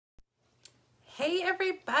Hey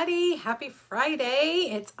everybody, happy Friday.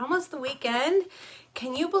 It's almost the weekend.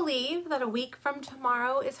 Can you believe that a week from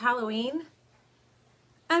tomorrow is Halloween?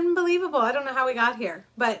 Unbelievable. I don't know how we got here,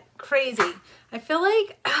 but crazy. I feel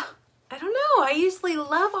like, I don't know, I usually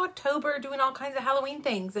love October doing all kinds of Halloween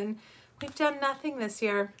things, and we've done nothing this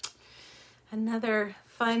year. Another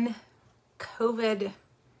fun COVID,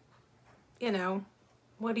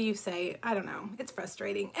 what do you say? I don't know. It's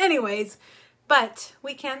frustrating. Anyways, but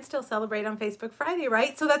we can still celebrate on Facebook Friday,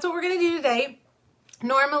 right? So that's what we're going to do today.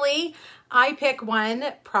 Normally, I pick one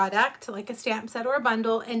product, like a stamp set or a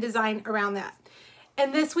bundle, and design around that.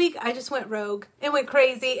 And this week, I just went rogue and went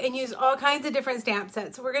crazy and used all kinds of different stamp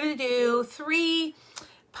sets. So we're going to do 3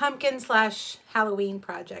 pumpkin/Halloween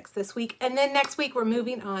projects this week. And then next week, we're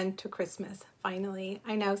moving on to Christmas, finally.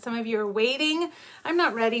 I know some of you are waiting. I'm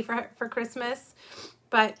not ready for Christmas,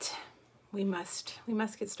 but we must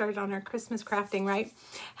get started on our Christmas crafting, right?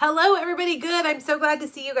 Hello, everybody. Good. I'm so glad to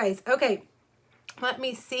see you guys. Okay, let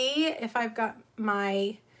me see if I've got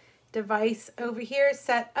my device over here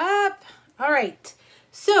set up. All right.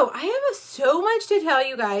 So I have so much to tell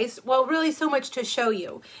you guys. Well, really so much to show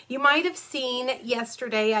you. You might have seen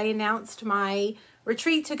yesterday I announced my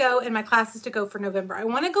retreat to go and my classes to go for November. I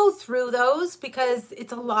want to go through those because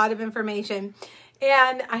it's a lot of information.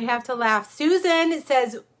 And I have to laugh. Susan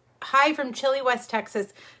says, hi from chilly West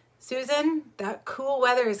Texas. Susan, that cool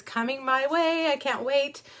weather is coming my way. I can't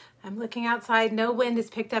wait. I'm looking outside. No wind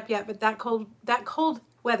is picked up yet, but that cold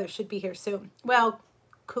weather should be here soon. Well,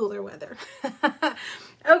 cooler weather.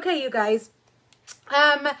 Okay, you guys.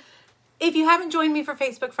 If you haven't joined me for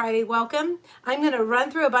Facebook Friday, welcome. I'm going to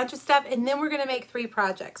run through a bunch of stuff, and then we're going to make 3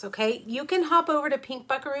 projects, okay? You can hop over to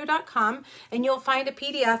pinkbuckaroo.com, and you'll find a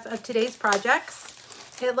PDF of today's projects.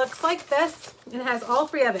 It looks like this, and it has all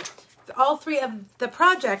 3 of it. All 3 of the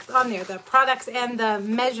projects on there, the products and the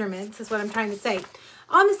measurements is what I'm trying to say.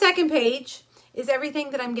 On the second page is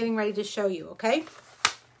everything that I'm getting ready to show you, okay?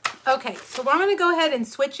 Okay, so I'm going to go ahead and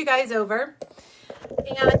switch you guys over.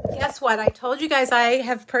 And guess what? I told you guys I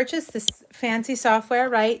have purchased this fancy software,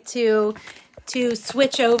 right, to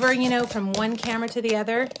switch over, from one camera to the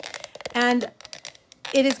other. And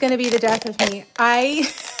it is going to be the death of me. I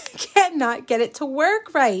cannot get it to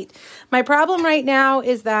work right. My problem right now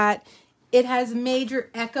is that it has major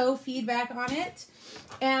echo feedback on it.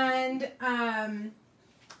 And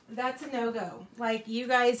that's a no-go. Like, you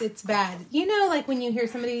guys, it's bad. Like when you hear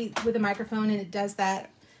somebody with a microphone and it does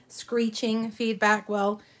that screeching feedback?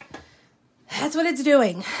 Well, that's what it's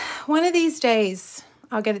doing. One of these days,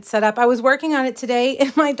 I'll get it set up. I was working on it today,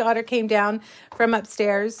 and my daughter came down from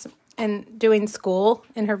upstairs and doing school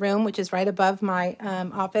in her room, which is right above my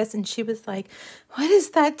office, and she was like, what is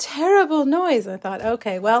that terrible noise? I thought,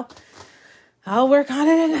 okay, well, I'll work on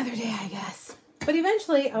it another day, I guess. But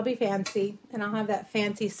eventually, I'll be fancy, and I'll have that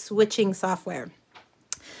fancy switching software.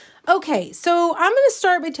 Okay, so I'm going to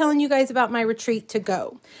start by telling you guys about my retreat to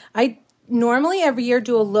go. I normally every year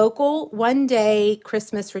do a local 1-day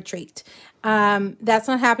Christmas retreat. That's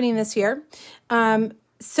not happening this year.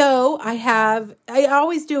 So I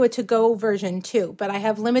always do a to-go version too, but I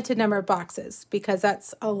have limited number of boxes because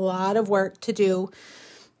that's a lot of work to do.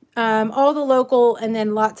 All the local and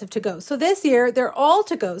then lots of to-go. So this year, they're all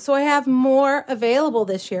to-go. So I have more available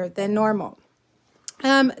this year than normal.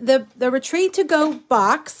 The retreat to-go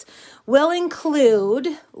box will include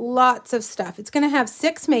lots of stuff. It's going to have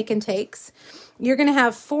 6 make and takes. You're going to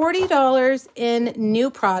have $40 in new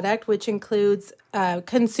product, which includes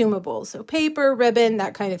consumables, so paper, ribbon,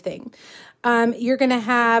 that kind of thing. You're going to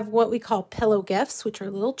have what we call pillow gifts, which are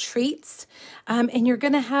little treats. And you're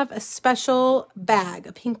going to have a special bag,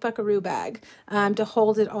 a Pink Buckaroo bag, to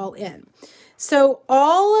hold it all in. So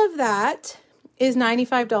all of that is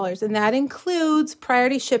 $95, and that includes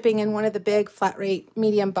priority shipping in one of the big flat rate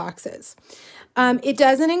medium boxes. It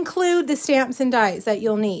doesn't include the stamps and dies that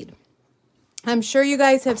you'll need. I'm sure you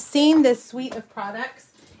guys have seen this suite of products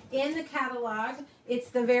in the catalog. It's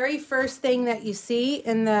the very first thing that you see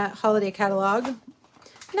in the holiday catalog.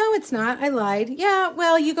 No, it's not. I lied. Yeah,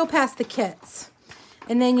 well, you go past the kits,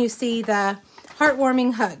 and then you see the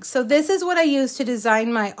heartwarming hugs. So this is what I use to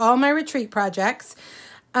design all my retreat projects.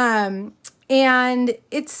 And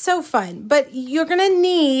it's so fun, but you're going to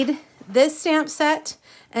need this stamp set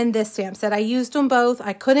and this stamp set. I used them both.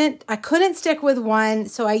 I couldn't stick with one,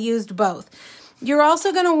 so I used both. You're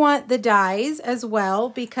also going to want the dies as well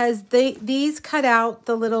because these cut out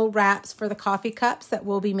the little wraps for the coffee cups that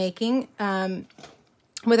we'll be making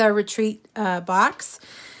with our retreat box.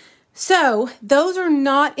 So those are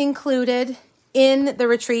not included in the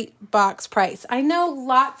retreat box price. I know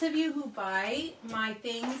lots of you who buy my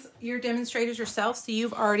things, you're demonstrators yourself, so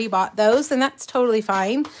you've already bought those, and that's totally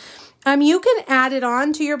fine. You can add it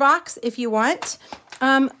on to your box if you want.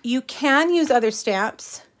 You can use other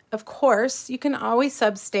stamps. Of course, you can always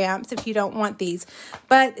sub stamps if you don't want these.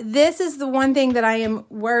 But this is the one thing that I am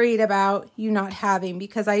worried about you not having,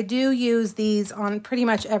 because I do use these on pretty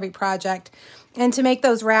much every project. And to make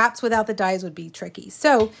those wraps without the dies would be tricky.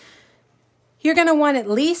 So you're going to want at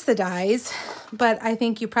least the dies, but I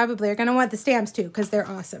think you probably are going to want the stamps too, because they're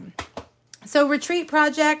awesome. So retreat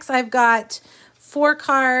projects, I've got 4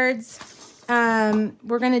 cards.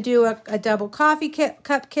 We're going to do a double coffee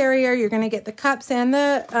cup carrier. You're going to get the cups and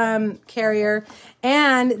the carrier.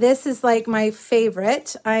 And this is like my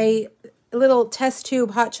favorite. A little test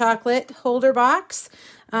tube hot chocolate holder box.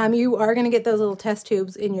 You are going to get those little test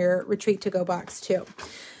tubes in your retreat to go box too.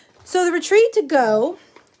 So the retreat to go,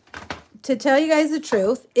 to tell you guys the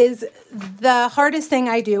truth, is the hardest thing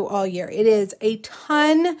I do all year. It is a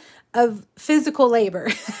ton of physical labor.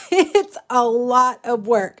 It's a lot of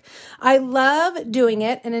work. I love doing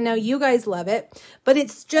it, and I know you guys love it, but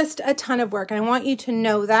it's just a ton of work. And I want you to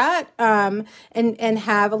know that and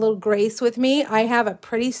have a little grace with me. I have a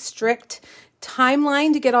pretty strict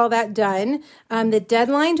timeline to get all that done. The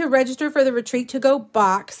deadline to register for the Retreat to Go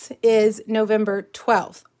box is November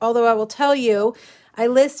 12th. Although I will tell you, I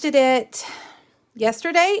listed it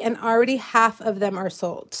yesterday and already half of them are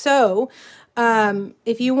sold. So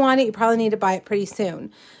if you want it, you probably need to buy it pretty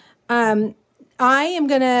soon. I am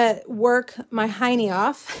going to work my hiney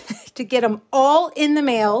off to get them all in the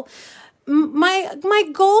mail. My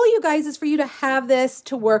goal, you guys, is for you to have this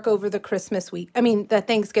to work over the the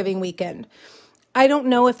Thanksgiving weekend. I don't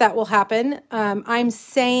know if that will happen. I'm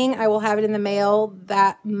saying I will have it in the mail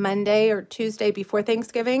that Monday or Tuesday before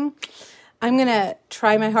Thanksgiving. I'm going to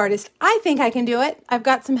try my hardest. I think I can do it. I've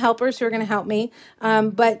got some helpers who are going to help me.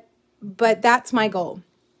 But that's my goal.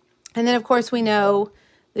 And then, of course, we know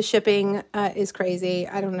the shipping is crazy.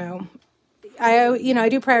 I don't know. I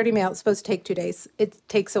do priority mail. It's supposed to take 2 days. It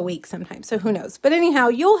takes a week sometimes. So who knows? But anyhow,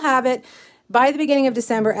 you'll have it by the beginning of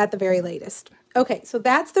December at the very latest. Okay, so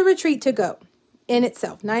that's the Retreat to Go in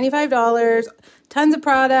itself. $95, tons of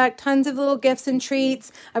product, tons of little gifts and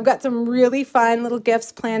treats. I've got some really fun little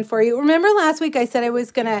gifts planned for you. Remember last week I said I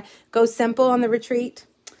was going to go simple on the retreat?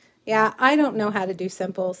 Yeah, I don't know how to do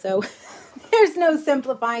simple, so there's no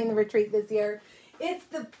simplifying the retreat this year. It's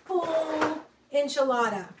the full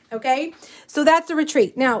enchilada, okay? So that's the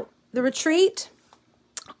retreat. Now, the retreat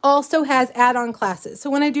also has add-on classes.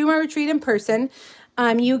 So when I do my retreat in person,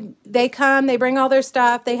 they come, they bring all their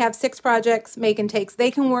stuff, they have 6 projects, make and takes.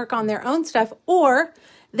 They can work on their own stuff, or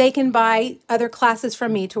they can buy other classes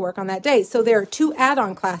from me to work on that day. So there are 2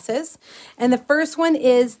 add-on classes, and the first one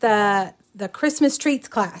is the Christmas treats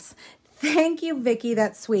class. Thank you, Vicki.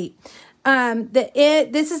 That's sweet.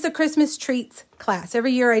 This is the Christmas treats class.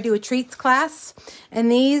 Every year I do a treats class,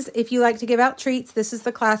 and these, if you like to give out treats, this is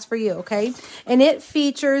the class for you, okay? And it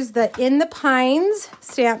features the In the Pines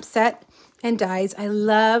stamp set and dies. I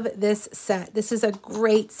love this set. This is a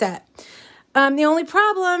great set. The only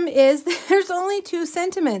problem is there's only 2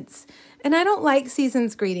 sentiments, and I don't like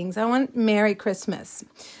season's greetings. I want Merry Christmas.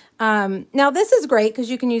 Now this is great because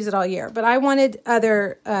you can use it all year, but I wanted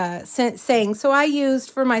other sayings. So I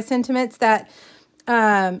used for my sentiments that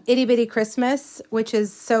Itty Bitty Christmas, which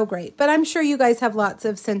is so great. But I'm sure you guys have lots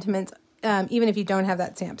of sentiments, even if you don't have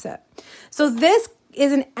that stamp set. So this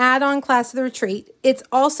is an add-on class to the retreat. It's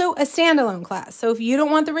also a standalone class. So if you don't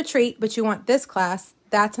want the retreat, but you want this class,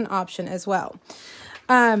 that's an option as well.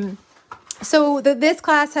 This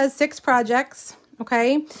class has 6 projects.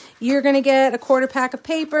 Okay, you're going to get a 1/4 pack of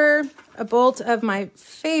paper, a bolt of my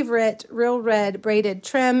favorite Real Red braided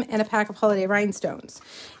trim, and a pack of holiday rhinestones.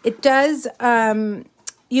 It does,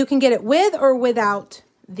 you can get it with or without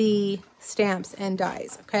the stamps and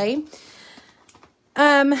dies, okay?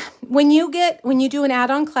 When you do an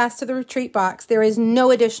add-on class to the retreat box, there is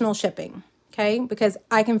no additional shipping. Okay, because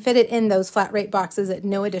I can fit it in those flat rate boxes at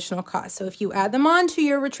no additional cost. So if you add them on to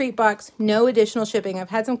your retreat box, no additional shipping. I've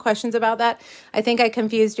had some questions about that. I think I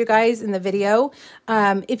confused you guys in the video.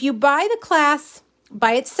 If you buy the class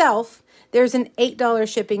by itself, there's an $8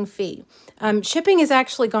 shipping fee. Shipping has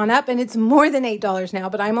actually gone up, and it's more than $8 now,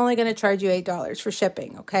 but I'm only going to charge you $8 for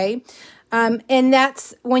shipping, okay? And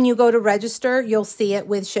that's when you go to register, you'll see it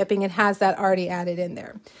with shipping. It has that already added in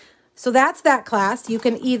there. So that's that class. You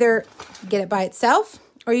can either get it by itself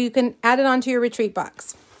or you can add it onto your retreat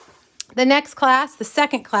box. The next class, the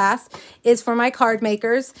second class, is for my card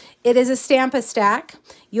makers. It is a Stamp-A-Stack.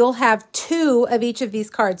 You'll have 2 of each of these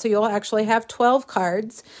cards, so you'll actually have 12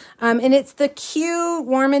 cards. And it's the cute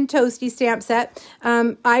Warm and Toasty stamp set.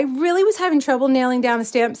 I really was having trouble nailing down a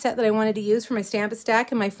stamp set that I wanted to use for my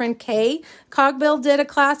Stamp-A-Stack, and my friend Kay Cogbill did a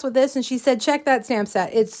class with this, and she said, check that stamp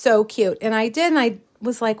set. It's so cute. And I did, and I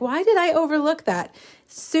was like, why did I overlook that?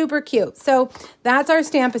 Super cute. So that's our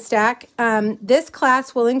Stamp-A-Stack. This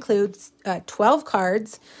class will include 12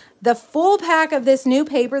 cards, the full pack of this new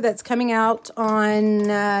paper that's coming out on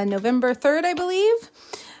November 3rd, I believe,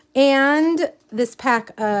 and this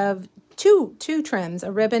pack of two trims,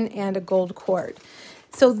 a ribbon and a gold cord.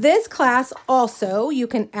 So this class also, you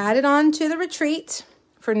can add it on to the retreat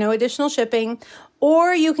for no additional shipping,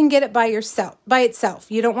 or you can get it by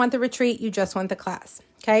itself. You don't want the retreat, you just want the class.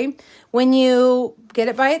 Okay, when you get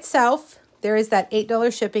it by itself, there is that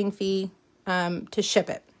 $8 shipping fee to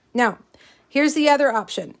ship it. Now, here's the other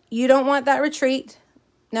option. You don't want that retreat.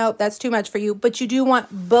 No, that's too much for you, but you do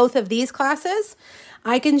want both of these classes.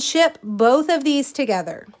 I can ship both of these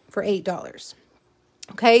together for $8.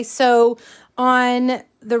 Okay, so on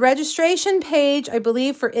the registration page, I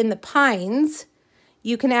believe for In the Pines,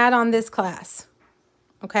 you can add on this class.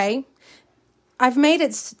 Okay. I've made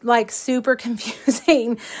it like super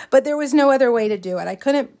confusing, but there was no other way to do it. I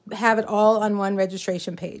couldn't have it all on one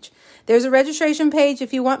registration page. There's a registration page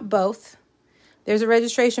if you want both. There's a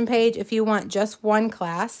registration page if you want just one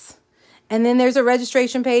class. And then there's a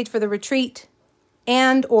registration page for the retreat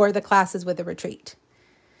and or the classes with the retreat.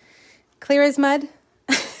 Clear as mud?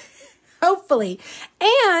 Hopefully.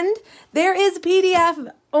 And there is a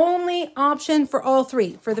PDF only option for all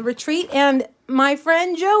 3, for the retreat. And my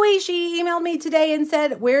friend Joey, she emailed me today and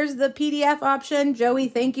said, where's the PDF option? Joey,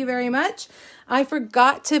 thank you very much. I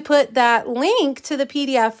forgot to put that link to the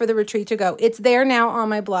PDF for the retreat to go. It's there now on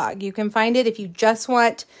my blog. You can find it if you just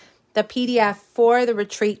want the PDF for the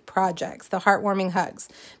retreat projects, the heartwarming hugs.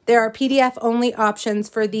 There are PDF only options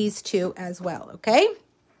for these 2 as well. Okay.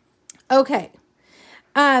 Okay.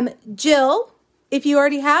 Jill, if you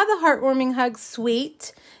already have the Heartwarming Hug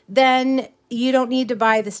Suite, then you don't need to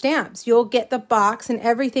buy the stamps. You'll get the box and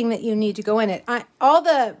everything that you need to go in it. All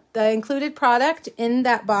the included product in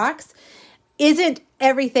that box isn't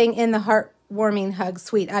everything in the Heartwarming Hug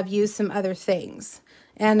Suite. I've used some other things.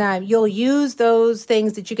 And you'll use those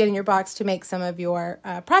things that you get in your box to make some of your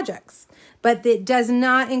projects. But it does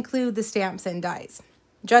not include the stamps and dies,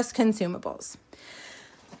 just consumables.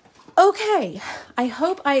 Okay, I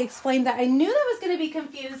hope I explained that. I knew that was going to be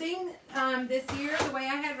confusing this year, the way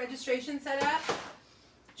I had registration set up.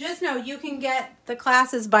 Just know you can get the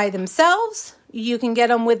classes by themselves. You can get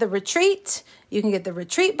them with the retreat. You can get the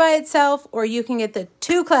retreat by itself, or you can get the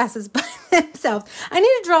 2 classes by themselves. I need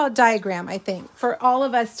to draw a diagram, I think, for all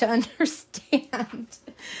of us to understand.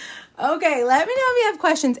 Okay, let me know if you have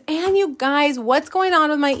questions. And you guys, what's going on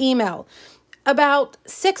with my email? About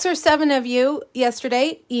 6 or 7 of you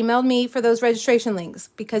yesterday emailed me for those registration links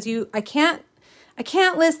because I can't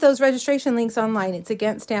list those registration links online. It's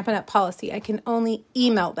against Stampin' Up! Policy. I can only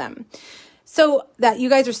email them. So that you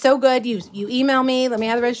guys are so good. You email me, let me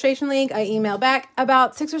have the registration link. I email back.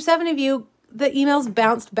 About 6 or 7 of you, the emails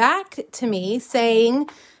bounced back to me saying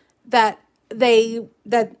that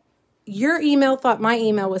your email thought my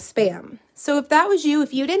email was spam. So if that was you,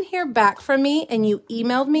 if you didn't hear back from me and you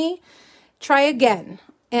emailed me, try again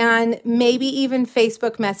and maybe even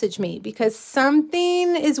Facebook message me because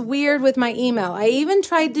something is weird with my email. I even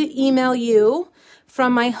tried to email you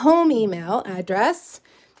from my home email address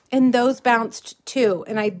and those bounced too.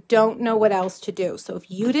 And I don't know what else to do. So if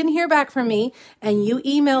you didn't hear back from me and you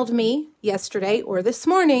emailed me yesterday or this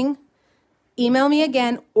morning, email me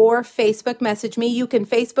again or Facebook message me. You can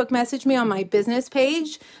Facebook message me on my business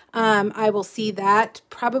page. I will see that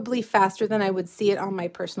probably faster than I would see it on my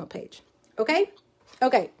personal page. Okay?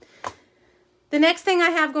 Okay. The next thing I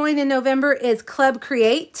have going in November is Club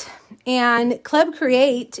Create. And Club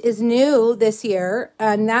Create is new this year.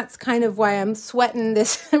 And that's kind of why I'm sweating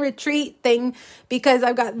this retreat thing because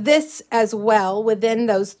I've got this as well within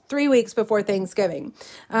those 3 weeks before Thanksgiving.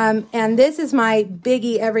 And this is my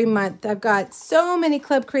biggie every month. I've got so many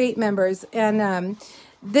Club Create members. And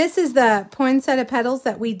this is the poinsettia petals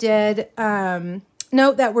that we did...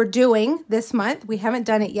 that we're doing this month. We haven't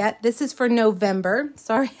done it yet. This is for November.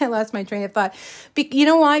 Sorry, I lost my train of thought. You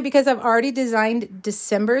know why? Because I've already designed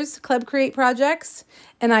December's Club Create projects,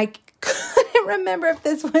 and I couldn't remember if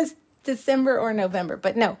this was December or November.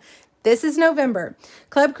 But no, this is November.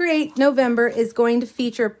 Club Create November is going to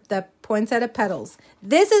feature the Poinsettia Petals.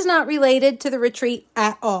 This is not related to the retreat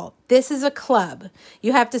at all. This is a club.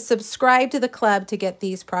 You have to subscribe to the club to get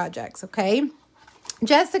these projects, okay?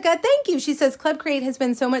 Jessica, thank you. She says, Club Create has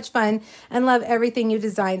been so much fun and love everything you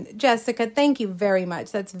designed. Jessica, thank you very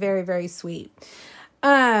much. That's very, very sweet.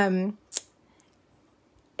 And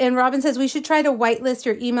Robin says, we should try to whitelist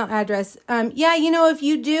your email address. Yeah, you know, if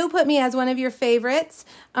you do put me as one of your favorites,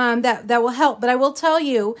 that will help. But I will tell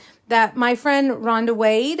you that my friend Rhonda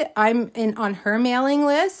Wade, I'm on her mailing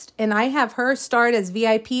list, and I have her starred as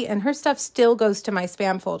VIP, and her stuff still goes to my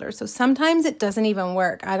spam folder. So sometimes it doesn't even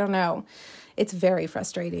work. I don't know. It's very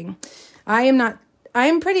frustrating.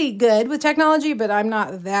 I'm pretty good with technology, but I'm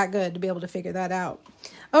not that good to be able to figure that out.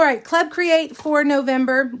 All right, Club Create for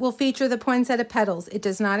November will feature the Poinsettia Petals. It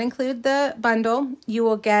does not include the bundle. You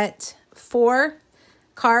will get 4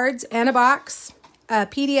 cards and a box, a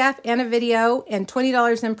PDF and a video, and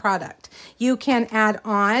 $20 in product. You can add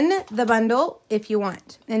on the bundle if you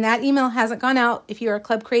want. And that email hasn't gone out. If you're a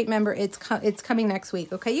Club Create member, it's coming next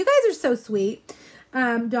week. Okay, you guys are so sweet.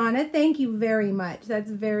 Donna, thank you very much. That's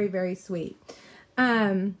very, very sweet.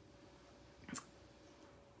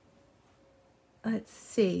 Let's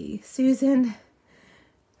see. Susan,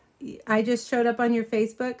 I just showed up on your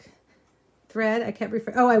Facebook thread. I kept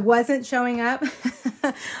referring. Oh, I wasn't showing up.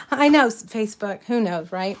 I know Facebook. Who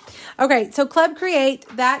knows, right? Okay, so Club Create,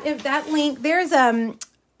 that link, there is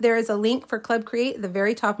a link for Club Create at the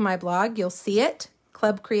very top of my blog. You'll see it.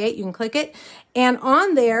 Club Create, you can click it. And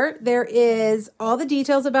on there is all the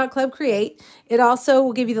details about Club Create. It also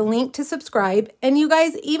will give you the link to subscribe. And you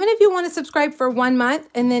guys, even if you want to subscribe for 1 month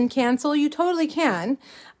and then cancel, you totally can.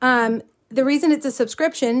 The reason it's a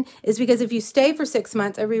subscription is because if you stay for 6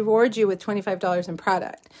 months, I reward you with $25 in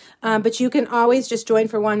product. But you can always just join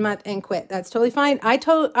for 1 month and quit. That's totally fine. I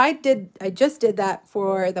just did that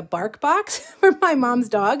for the Bark Box for my mom's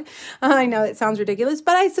dog. I know it sounds ridiculous,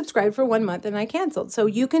 but I subscribed for 1 month and I canceled. So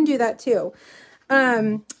you can do that too.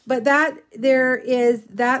 But there is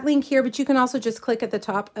that link here, but you can also just click at the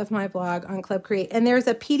top of my blog on Club Create. And there's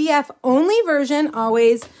a PDF only version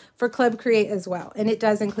always for Club Create as well. And it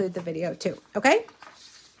does include the video too. Okay.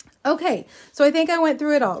 Okay. So I think I went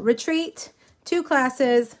through it all. Retreat, 2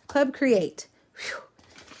 classes, Club Create. Whew.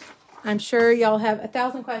 I'm sure y'all have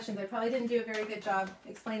 1,000 questions. I probably didn't do a very good job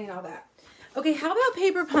explaining all that. Okay. How about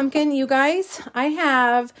Paper Pumpkin, you guys? I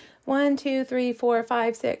have 1, 2, 3, 4,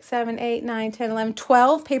 5, 6, 7, 8, 9, 10, 11,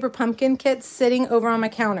 12 Paper Pumpkin kits sitting over on my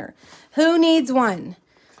counter. Who needs one?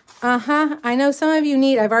 I know some of you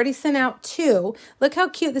need. I've already sent out 2. Look how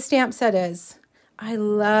cute the stamp set is. I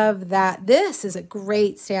love that. This is a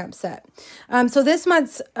great stamp set. So this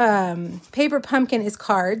month's Paper Pumpkin is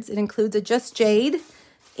cards. It includes a Just Jade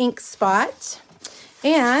ink spot.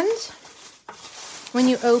 And when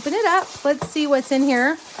you open it up, let's see what's in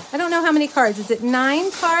here. I don't know how many cards. Is it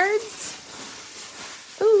 9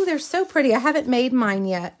 cards? Ooh, they're so pretty. I haven't made mine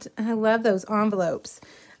yet. I love those envelopes.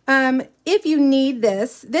 If you need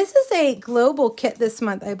this is a global kit this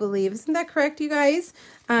month, I believe. Isn't that correct, you guys?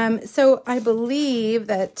 So I believe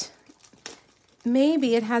that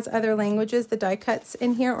maybe it has other languages, the die cuts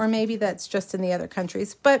in here, or maybe that's just in the other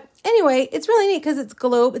countries. But anyway, it's really neat because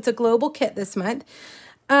it's a global kit this month.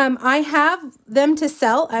 I have them to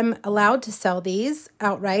sell. I'm allowed to sell these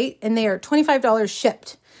outright, and they are $25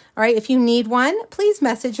 shipped. All right, if you need one, please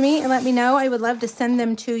message me and let me know. I would love to send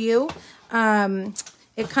them to you.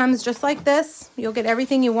 It comes just like this. You'll get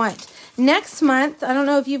everything you want. Next month, I don't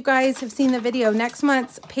know if you guys have seen the video. Next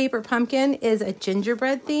month's Paper Pumpkin is a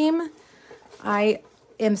gingerbread theme. I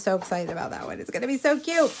am so excited about that one. It's going to be so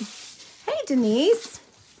cute. Hey, Denise.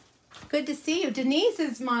 Good to see you. Denise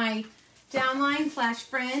is my downline /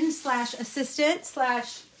 friend / assistant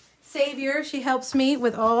 / savior. She helps me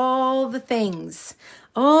with all the things.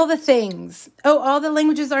 All the things. Oh, all the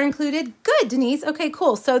languages are included? Good, Denise. Okay,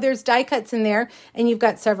 cool. So there's die cuts in there, and you've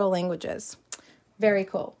got several languages. Very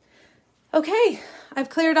cool. Okay, I've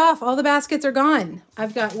cleared off. All the baskets are gone.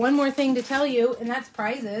 I've got one more thing to tell you, and that's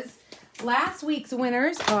prizes. Last week's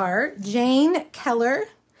winners are Jane Keller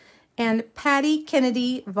and Patty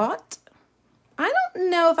Kennedy Vaught. I don't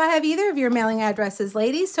know if I have either of your mailing addresses,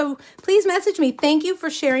 ladies, so please message me. Thank you for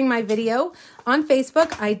sharing my video on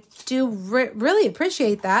Facebook. I do really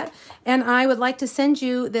appreciate that, and I would like to send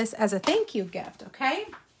you this as a thank you gift, okay?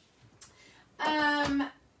 And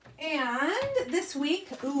this week,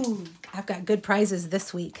 ooh, I've got good prizes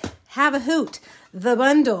this week. Have a hoot, the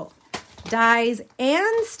bundle, dies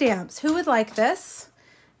and stamps. Who would like this?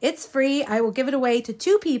 It's free. I will give it away to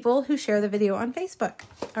 2 people who share the video on Facebook.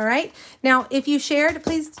 All right. Now, if you shared,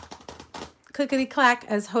 please clickety-clack,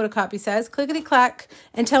 as Hoda Copy says, clickety-clack,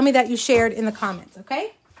 and tell me that you shared in the comments,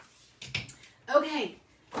 okay? Okay,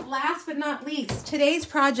 last but not least, today's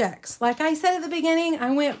projects. Like I said at the beginning,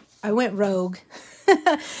 I went rogue.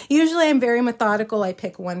 Usually I'm very methodical. I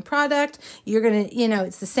pick one product. You're going to,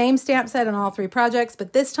 it's the same stamp set on all 3 projects,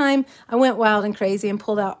 but this time I went wild and crazy and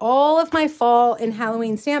pulled out all of my fall and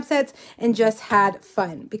Halloween stamp sets and just had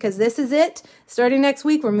fun, because this is it. Starting next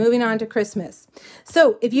week, we're moving on to Christmas.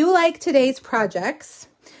 So if you like today's projects,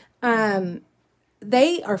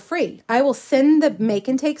 they are free. I will send the make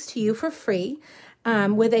and takes to you for free.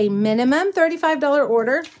 With a minimum $35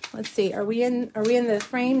 order. Let's see, are we in the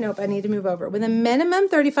frame? Nope, I need to move over. With a minimum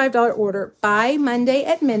 $35 order by Monday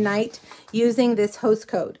at midnight using this host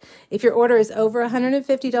code. If your order is over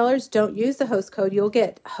 $150, don't use the host code. You'll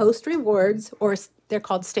get host rewards, or they're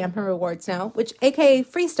called Stampin' Rewards now, which aka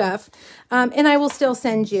free stuff. And I will still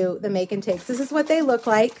send you the make and takes. This is what they look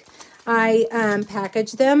like. I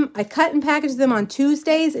package them. I cut and package them on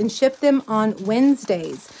Tuesdays and ship them on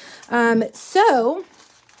Wednesdays. So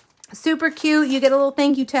super cute. You get a little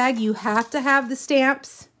thank you tag. You have to have the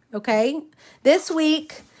stamps. Okay. This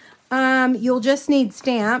week, you'll just need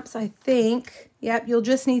stamps, I think. Yep. You'll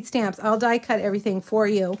just need stamps. I'll die cut everything for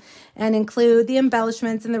you and include the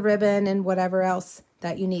embellishments and the ribbon and whatever else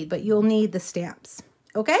that you need, but you'll need the stamps.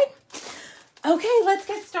 Okay. Okay. Let's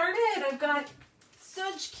get started. I've got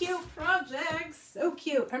such cute projects. So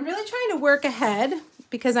cute. I'm really trying to work ahead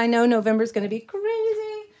because I know November's going to be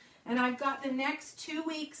crazy. And I've got the next 2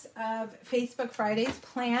 weeks of Facebook Fridays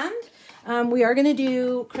planned. We are going to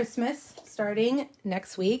do Christmas starting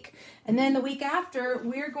next week. And then the week after,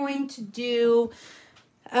 we're going to do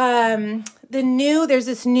there's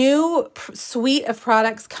this new suite of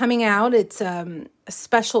products coming out. It's a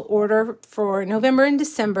special order for November and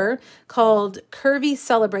December called Curvy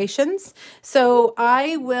Celebrations. So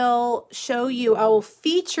I will show you, I will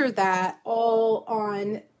feature that all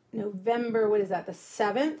on November, what is that, the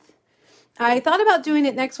 7th? I thought about doing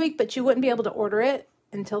it next week, but you wouldn't be able to order it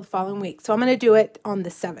until the following week. So I'm going to do it on the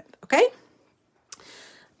 7th, okay?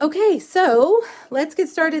 Okay, so let's get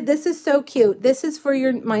started. This is so cute. This is for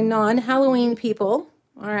my non-Halloween people,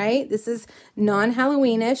 all right? This is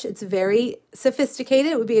non-Halloweenish. It's very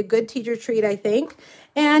sophisticated. It would be a good teacher treat, I think.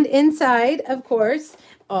 And inside, of course,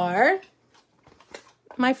 are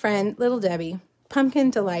my friend, Little Debbie. Pumpkin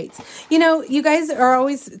Delights. You know, you guys are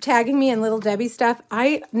always tagging me in Little Debbie stuff.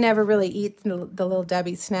 I never really eat the Little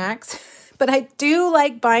Debbie snacks, but I do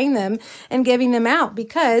like buying them and giving them out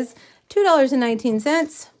because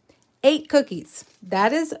 $2.19, 8 cookies.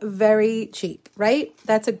 That is very cheap, right?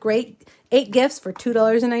 That's a great 8 gifts for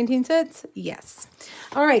 $2.19. Yes.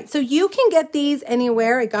 All right. So you can get these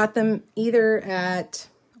anywhere. I got them either at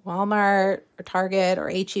Walmart or Target or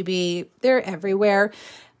H-E-B. They're everywhere.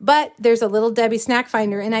 But there's a Little Debbie snack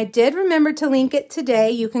finder, and I did remember to link it today.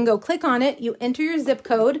 You can go click on it, you enter your zip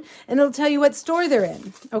code, and it'll tell you what store they're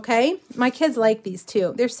in, okay? My kids like these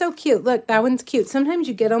too. They're so cute. Look, that one's cute. Sometimes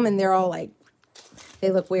you get them and they're all like, they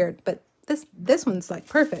look weird, but this one's like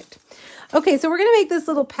perfect. Okay, so we're going to make this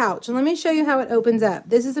little pouch, and let me show you how it opens up.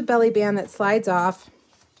 This is a belly band that slides off,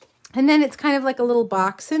 and then it's kind of like a little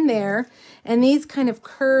box in there, and these kind of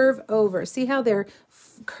curve over. See how they're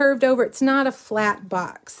curved over? It's not a flat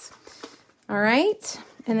box. All right.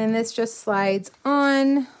 And then this just slides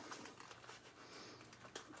on.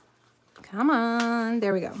 Come on.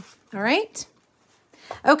 There we go. All right.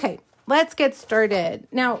 Okay. Let's get started.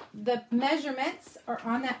 Now, the measurements are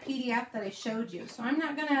on that PDF that I showed you. So I'm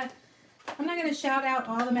not gonna shout out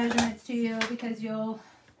all the measurements to you because you'll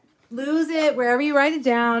lose it wherever you write it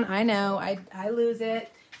down. I know. I lose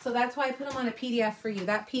it. So that's why I put them on a PDF for you.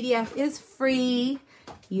 That PDF is free.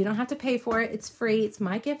 You don't have to pay for it. It's free. It's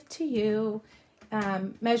my gift to you.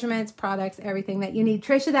 Measurements, products, everything that you need.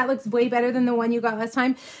 Trisha, that looks way better than the one you got last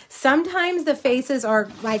time. Sometimes the faces are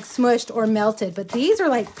like smushed or melted, but these are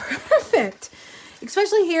like perfect.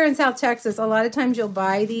 Especially here in South Texas. A lot of times you'll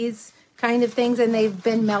buy these kind of things and they've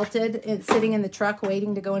been melted and sitting in the truck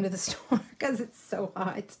waiting to go into the store because it's so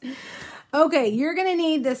hot. Okay, you're going to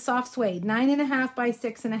need this soft suede, 9.5 by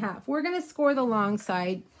 6.5. We're going to score the long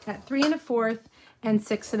side at 3 1/4 and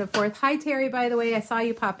 6 1/4. Hi, Terry, by the way. I saw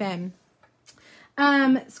you pop in.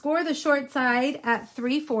 Score the short side at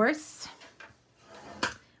 3/4,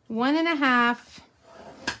 1 1/2,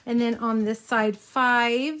 and then on this side,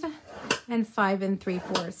 5 and 5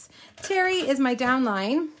 3/4. Terry is my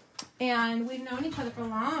downline, and we've known each other for a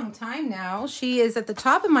long time now. She is at the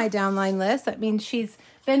top of my downline list. That means she's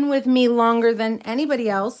been with me longer than anybody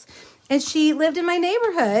else, and she lived in my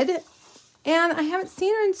neighborhood, and I haven't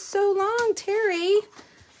seen her in so long. Terry,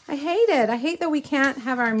 I hate it. I hate that we can't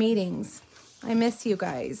have our meetings. I miss you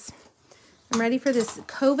guys. I'm ready for this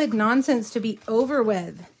COVID nonsense to be over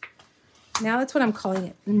with. Now that's what I'm calling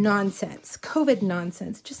it, nonsense. COVID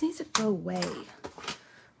nonsense. It just needs to go away.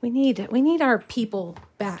 We need our people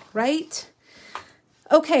back, right?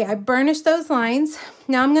 Okay, I burnished those lines.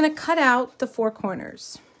 Now I'm going to cut out the 4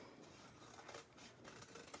 corners.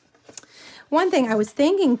 One thing I was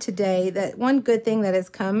thinking today, that one good thing that has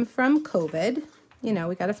come from COVID, you know,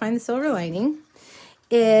 we got to find the silver lining,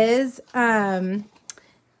 is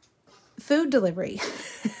food delivery.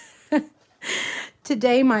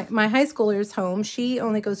 Today, my high schooler's home. She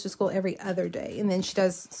only goes to school every other day, and then she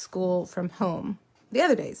does school from home the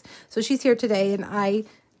other days. So she's here today, and I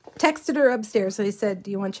texted her upstairs. So I said,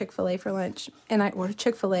 do you want Chick-fil-A for lunch? And I ordered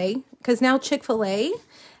Chick-fil-A, because now Chick-fil-A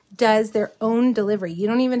does their own delivery. You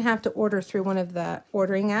don't even have to order through one of the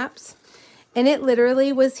ordering apps. And it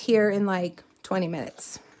literally was here in like 20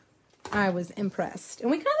 minutes. I was impressed.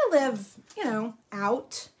 And we kind of live, you know,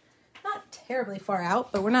 out. Not terribly far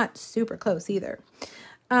out, but we're not super close either.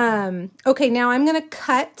 Okay, now I'm going to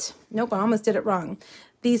cut. Nope, I almost did it wrong.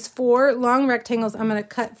 These 4 long rectangles, I'm going to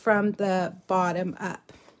cut from the bottom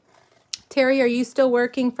up. Terry, are you still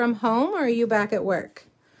working from home, or are you back at work?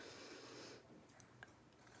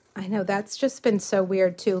 I know that's just been so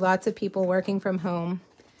weird too. Lots of people working from home.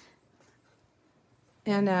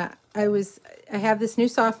 And I have this new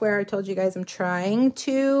software. I told you guys I'm trying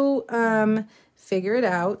to figure it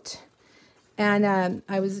out. And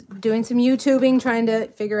I was doing some YouTubing, trying to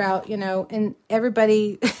figure out, you know, and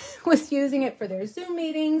everybody was using it for their Zoom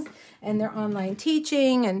meetings and their online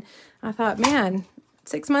teaching. And I thought, man,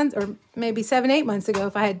 6 months or maybe 7, 8 months ago,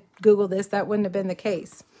 if I had Googled this, that wouldn't have been the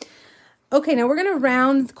case. Okay, now we're going to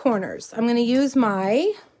round the corners. I'm going to use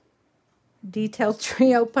my Detail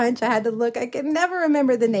Trio Punch. I had to look. I can never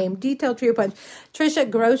remember the name. Detail Trio Punch. Trisha,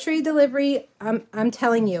 grocery delivery. I'm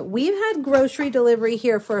telling you, we've had grocery delivery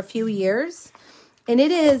here for a few years, and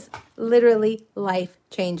it is literally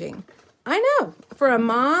life-changing. I know. For a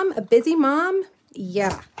mom, a busy mom,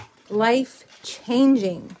 yeah,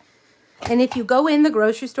 life-changing. And if you go in the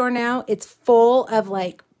grocery store now, it's full of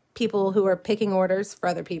like people who are picking orders for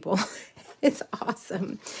other people. It's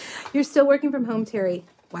awesome. You're still working from home, Terry.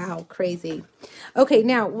 Wow, crazy. Okay,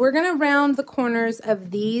 now we're going to round the corners of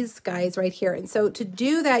these guys right here. And so to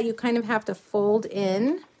do that, you kind of have to fold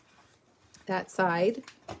in that side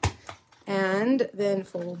and then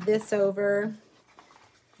fold this over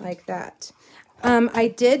like that. I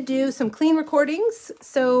did do some clean recordings.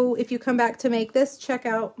 So if you come back to make this, check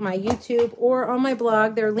out my YouTube or on my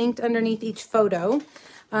blog. They're linked underneath each photo.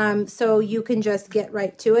 So you can just get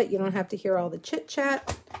right to it. You don't have to hear all the chit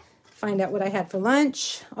chat, find out what I had for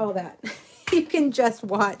lunch, all that. You can just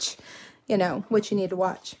watch, you know, what you need to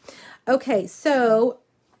watch. Okay, so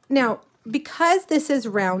now because this is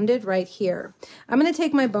rounded right here, I'm going to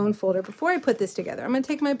take my bone folder. Before I put this together, I'm going to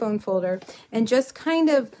take my bone folder and just kind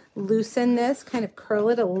of loosen this, kind of curl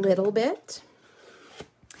it a little bit.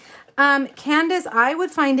 Candace, I would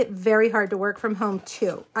find it very hard to work from home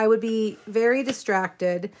too. I would be very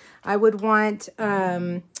distracted. I would want,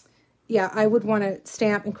 yeah, I would want to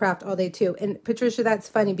stamp and craft all day too. And Patricia, that's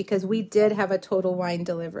funny because we did have a Total Wine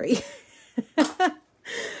delivery.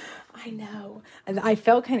 I know. And I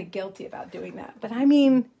felt kind of guilty about doing that. But I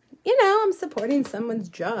mean, you know, I'm supporting someone's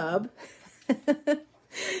job.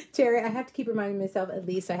 Terry, I have to keep reminding myself, at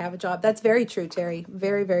least I have a job. That's very true, Terry.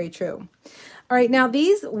 Very, very true. All right, now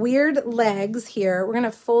these weird legs here, we're going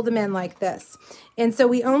to fold them in like this. And so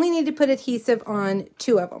we only need to put adhesive on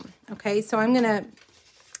 2 of them. Okay, so I'm going to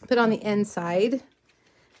put on the inside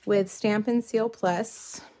with Stampin' Seal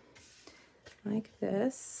Plus, like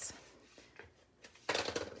this.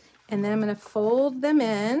 And then I'm going to fold them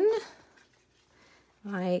in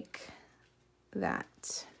like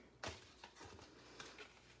that.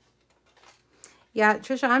 Yeah,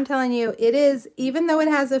 Trisha, I'm telling you, it is, even though it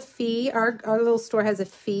has a fee, our little store has a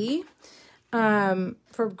fee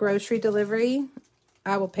for grocery delivery,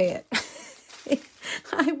 I will pay it.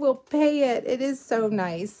 I will pay it. It is so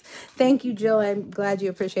nice. Thank you, Jill. I'm glad you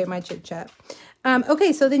appreciate my chit chat.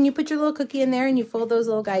 Okay, so then you put your little cookie in there and you fold those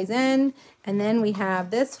little guys in. And then we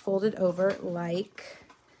have this folded over like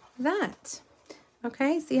that.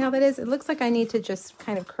 Okay, see how that is? It looks like I need to just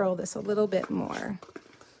kind of curl this a little bit more.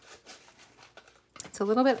 It's a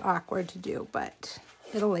little bit awkward to do, but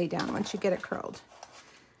it'll lay down once you get it curled.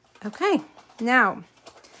 Okay, now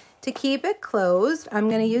to keep it closed, I'm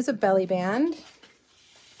going to use a belly band.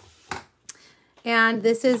 And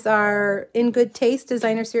this is our In Good Taste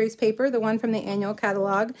Designer Series paper, the one from the annual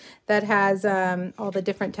catalog that has all the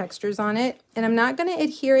different textures on it. And I'm not going to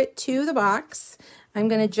adhere it to the box. I'm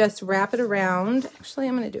going to just wrap it around. Actually,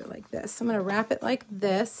 I'm going to do it like this. I'm going to wrap it like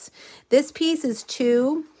this. This piece is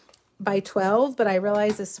 2 by 12, but I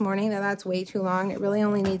realized this morning that that's way too long. It really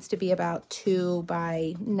only needs to be about 2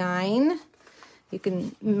 by 9. You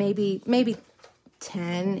can maybe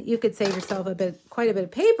 10. You could save yourself quite a bit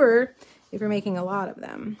of paper if you're making a lot of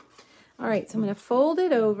them. All right, so I'm going to fold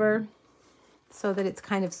it over so that it's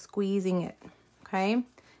kind of squeezing it, okay?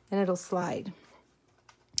 And it'll slide.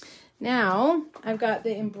 Now, I've got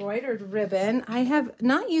the embroidered ribbon. I have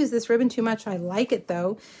not used this ribbon too much. I like it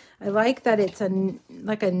though. I like that it's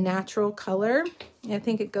like a natural color. I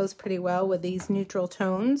think it goes pretty well with these neutral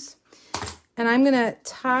tones. And I'm going to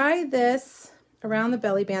tie this around the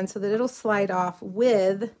belly band so that it'll slide off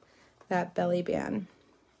with that belly band.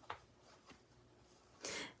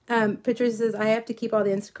 Patricia says, I have to keep all the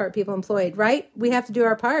Instacart people employed, right? We have to do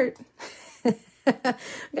our part. We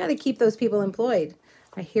got to keep those people employed.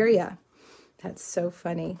 I hear ya. That's so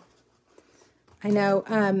funny. I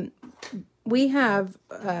know. We have,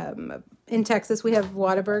 in Texas, we have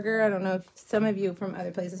Whataburger. I don't know if some of you from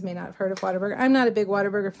other places may not have heard of Whataburger. I'm not a big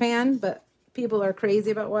Whataburger fan, but people are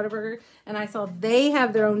crazy about Whataburger. And I saw they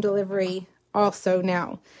have their own delivery also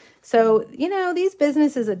now. So, you know, these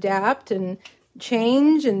businesses adapt and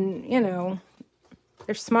change and, you know,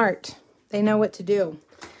 they're smart. They know what to do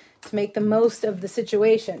to make the most of the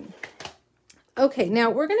situation. Okay, now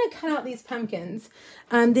we're going to cut out these pumpkins.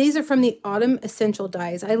 These are from the Autumn Essential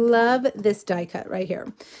Dies. I love this die cut right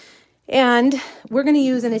here. And we're going to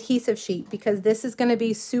use an adhesive sheet because this is going to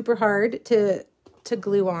be super hard to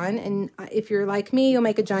glue on. And if you're like me, you'll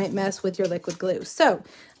make a giant mess with your liquid glue. So,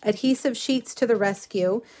 adhesive sheets to the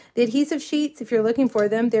rescue. The adhesive sheets, if you're looking for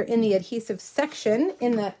them, they're in the adhesive section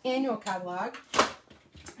in the annual catalog.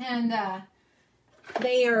 And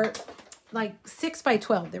they are like 6 by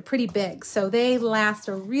 12. They're pretty big, so they last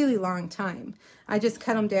a really long time. I just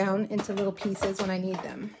cut them down into little pieces when I need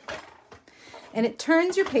them. And it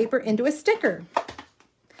turns your paper into a sticker.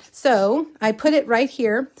 So I put it right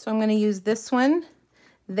here. So I'm going to use this one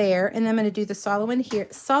there, and then I'm going to do the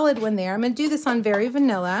solid one there. I'm going to do this on Very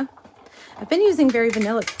Vanilla. I've been using Very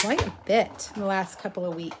Vanilla quite a bit in the last couple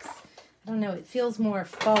of weeks. I don't know, it feels more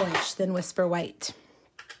fallish than Whisper White.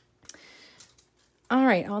 All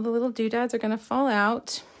right, all the little doodads are going to fall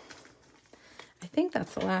out. I think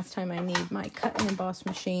that's the last time I need my cut and emboss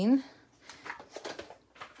machine.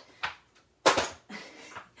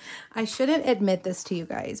 I shouldn't admit this to you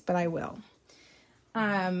guys, but I will.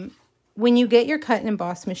 When you get your cut and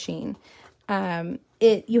emboss machine,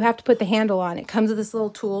 you have to put the handle on. It comes with this little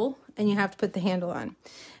tool, and you have to put the handle on.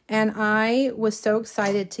 And I was so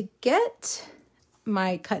excited to get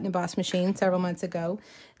my cut and emboss machine several months ago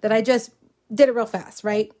that I just did it real fast,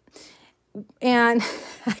 right? And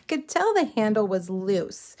I could tell the handle was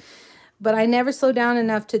loose, but I never slowed down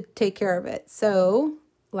enough to take care of it. So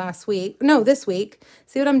this week,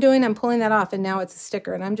 see what I'm doing? I'm pulling that off, and now it's a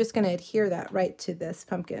sticker, and I'm just going to adhere that right to this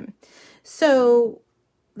pumpkin. So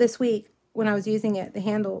this week, when I was using it, the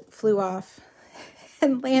handle flew off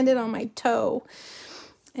and landed on my toe,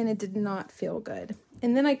 and it did not feel good.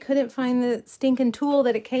 And then I couldn't find the stinking tool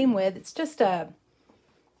that it came with. It's just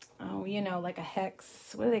like a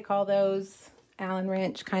hex, what do they call those? Allen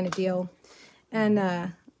wrench kind of deal. And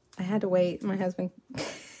I had to wait. My husband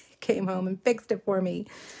came home and fixed it for me.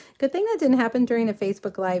 Good thing that didn't happen during a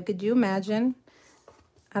Facebook Live. Could you imagine?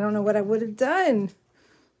 I don't know what I would have done.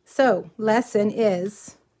 So, lesson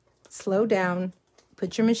is slow down,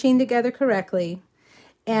 put your machine together correctly,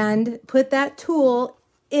 and put that tool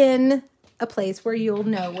in a place where you'll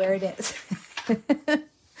know where it is.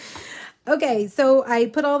 Okay, so I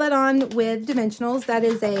put all that on with Dimensionals. That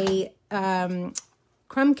is a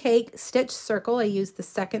crumb cake stitch circle. I used the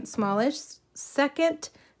second smallest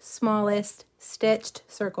stitched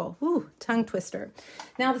circle. Ooh, tongue twister.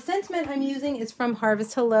 Now the sentiment I'm using is from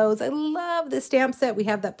Harvest Hellos. I love the stamp set. We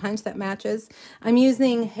have that punch that matches. I'm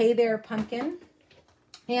using Hey There Pumpkin.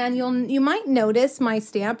 And you might notice my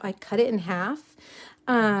stamp, I cut it in half.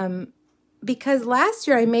 Because last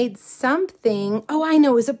year I made something, oh, I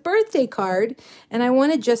know, it was a birthday card, and I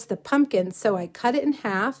wanted just the pumpkin, so I cut it in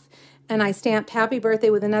half, and I stamped Happy Birthday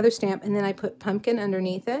with another stamp, and then I put pumpkin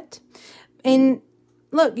underneath it. And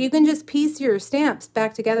look, you can just piece your stamps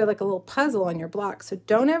back together like a little puzzle on your block, so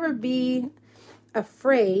don't ever be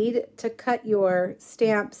afraid to cut your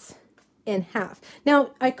stamps in half. Now,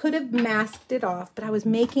 I could have masked it off, but I was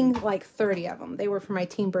making like 30 of them. They were for my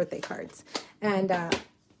teen birthday cards, and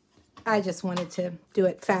I just wanted to do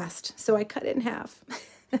it fast, so I cut it in half.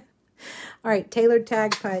 All right, tailored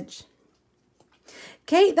tag punch.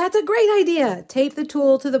 Okay, that's a great idea. Tape the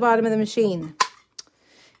tool to the bottom of the machine.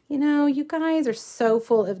 You know, you guys are so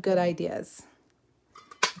full of good ideas.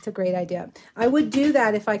 It's a great idea. I would do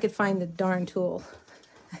that if I could find the darn tool.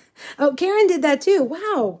 Oh, Karen did that too.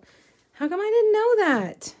 Wow. How come I didn't know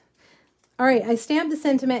that? All right, I stamped the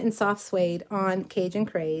sentiment in soft suede on Cajun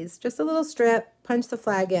Craze. Just a little strip, punch the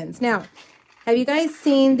flag ends. Now, have you guys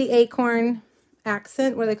seen the acorn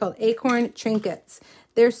accent? What are they called? Acorn trinkets.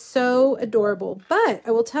 They're so adorable, but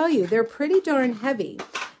I will tell you, they're pretty darn heavy.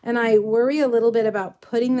 And I worry a little bit about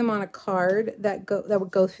putting them on a card that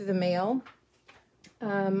would go through the mail.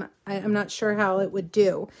 I'm not sure how it would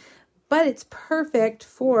do, but it's perfect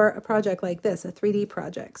for a project like this, a 3D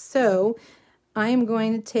project. So I'm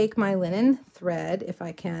going to take my linen thread, if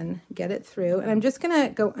I can get it through, and I'm just going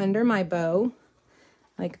to go under my bow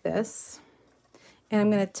like this, and I'm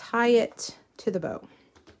going to tie it to the bow.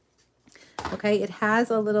 Okay, it has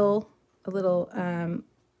a little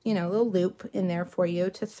you know, a little loop in there for you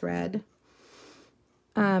to thread.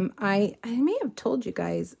 I may have told you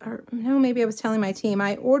guys, or no, maybe I was telling my team,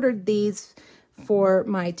 I ordered these for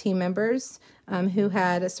my team members who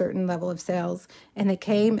had a certain level of sales, and they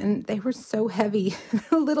came and they were so heavy.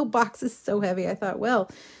 The little box is so heavy. I thought, well,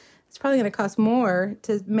 it's probably going to cost more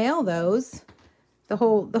to mail those, the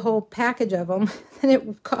whole package of them, than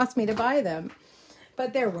it cost me to buy them.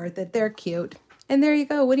 But they're worth it. They're cute. And there you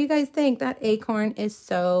go. What do you guys think? That acorn is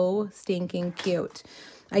so stinking cute.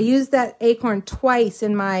 I used that acorn twice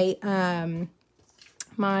in my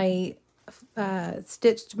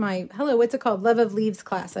stitched my, what's it called? Love of Leaves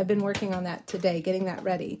class. I've been working on that today, getting that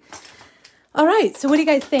ready. All right. So what do you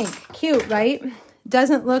guys think? Cute, right?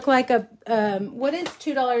 Doesn't look like a, what is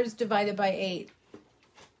 $2 divided by 8?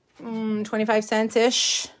 25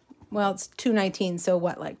 cents-ish. Well, it's $2.19, so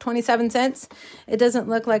what, like 27 cents? It doesn't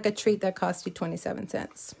look like a treat that cost you 27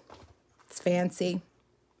 cents. It's fancy.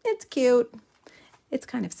 It's cute. It's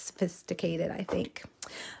kind of sophisticated, I think.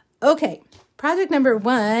 Okay, project number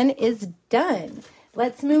 1 is done.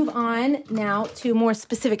 Let's move on now to more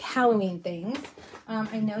specific Halloween things.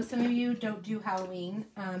 I know some of you don't do Halloween,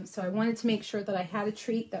 so I wanted to make sure that I had a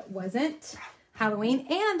treat that wasn't Halloween,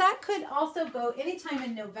 and that could also go anytime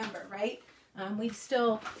in November, right? We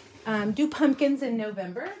still do pumpkins in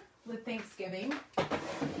November with Thanksgiving.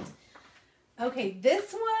 Okay,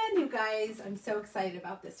 this one, you guys, I'm so excited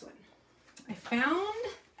about this one. I found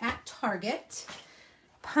at Target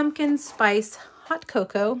pumpkin spice hot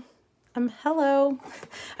cocoa. Hello.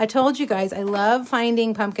 I told you guys I love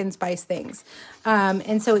finding pumpkin spice things.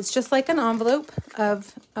 And so it's just like an envelope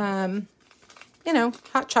of you know,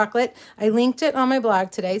 hot chocolate. I linked it on my blog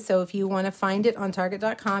today, so if you want to find it on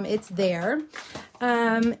Target.com, it's there.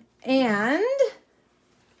 And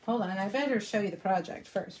hold on, I better show you the project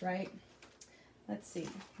first, right? Let's see.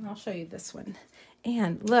 I'll show you this one.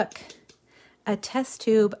 And look, a test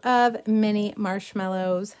tube of mini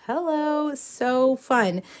marshmallows. Hello, so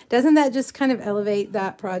fun. Doesn't that just kind of elevate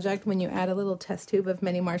that project when you add a little test tube of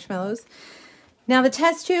mini marshmallows? Now the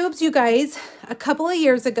test tubes, you guys, a couple of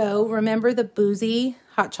years ago, remember the boozy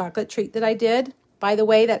hot chocolate treat that I did? By the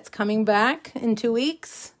way, that's coming back in 2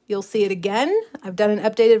 weeks. You'll see it again. I've done an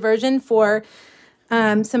updated version for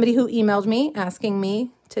somebody who emailed me asking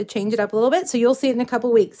me to change it up a little bit. So you'll see it in a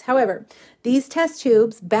couple weeks. However, these test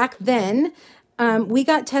tubes back then, we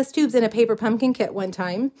got test tubes in a paper pumpkin kit one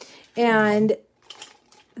time, and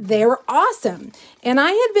they were awesome. And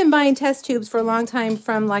I had been buying test tubes for a long time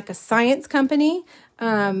from like a science company.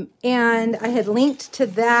 And I had linked to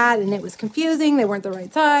that, and it was confusing. They weren't the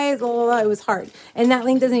right size. Blah, blah, blah. It was hard. And that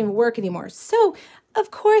link doesn't even work anymore. So, of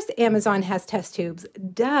course, Amazon has test tubes.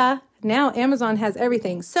 Duh. Now Amazon has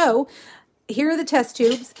everything. So, here are the test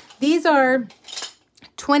tubes. These are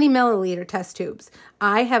 20 milliliter test tubes.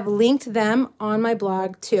 I have linked them on my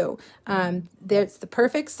blog too. That's the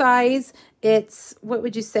perfect size. It's, what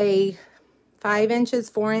would you say, 5 inches,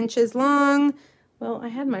 4 inches long. Well, I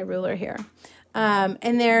had my ruler here.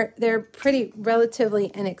 And they're pretty relatively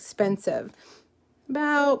inexpensive,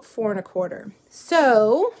 about $4.25.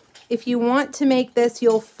 So if you want to make this,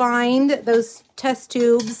 you'll find those test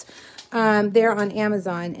tubes there on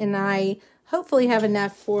Amazon. And I hopefully have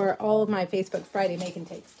enough for all of my Facebook Friday make and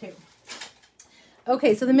takes too.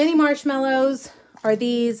 Okay, so the mini marshmallows are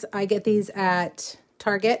these. I get these at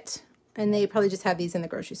Target, and they probably just have these in the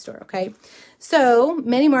grocery store, okay? So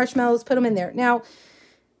mini marshmallows, put them in there. Now,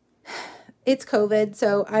 it's COVID,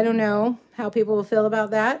 so I don't know how people will feel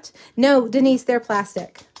about that. No, Denise, they're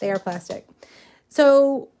plastic. They are plastic.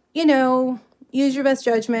 So, you know, use your best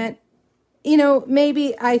judgment. You know,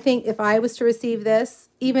 maybe I think if I was to receive this,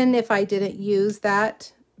 even if I didn't use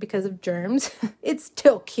that because of germs, it's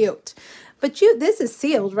still cute. But this is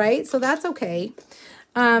sealed, right? So that's okay.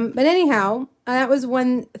 But anyhow, that was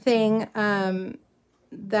one thing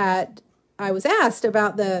that I was asked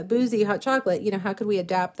about the boozy hot chocolate. You know, how could we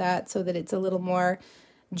adapt that so that it's a little more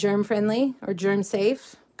germ friendly or germ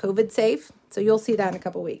safe, COVID safe. So you'll see that in a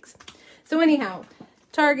couple weeks. So anyhow,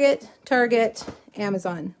 Target,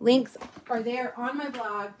 Amazon. Links are there on my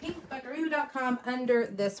blog, pinkbuckaroo.com, under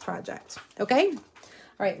this project. Okay? All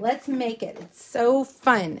right, let's make it. It's so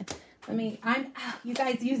fun. I'm you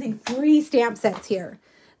guys using 3 stamp sets here.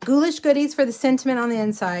 Ghoulish Goodies for the sentiment on the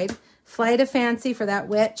inside. Flight of Fancy for that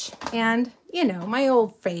witch. And, you know, my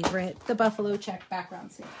old favorite, the Buffalo Check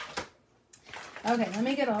background stamp. Okay, let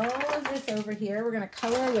me get all of this over here. We're going to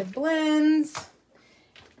color with blends.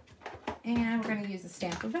 And we're going to use a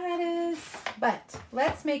Stamp-O-Ratus. But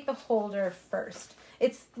let's make the holder first.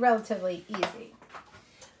 It's relatively easy.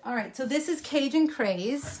 All right, so this is Cajun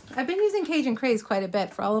Craze. I've been using Cajun Craze quite a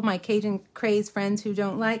bit for all of my Cajun Craze friends who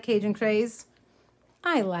don't like Cajun Craze.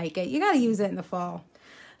 I like it. You got to use it in the fall.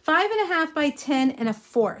 5.5 by 10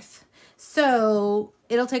 1/4. So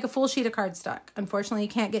it'll take a full sheet of cardstock. Unfortunately, you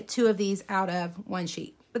can't get 2 of these out of 1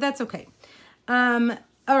 sheet, but that's okay.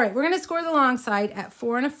 All right, we're going to score the long side at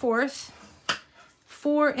 4 1/4,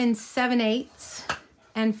 4 7/8,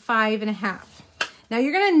 and 5.5. Now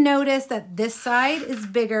you're going to notice that this side is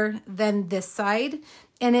bigger than this side,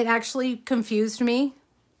 and it actually confused me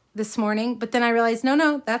this morning, but then I realized,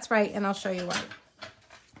 no, that's right, and I'll show you why.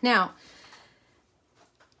 Now,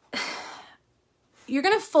 you're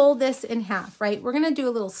going to fold this in half, right? We're going to do a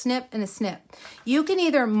little snip and a snip. You can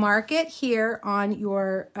either mark it here on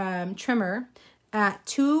your trimmer at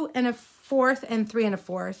 2 1/4 and 3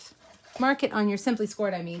 1/4. Mark it on your Simply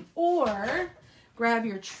Scored, I mean. Or grab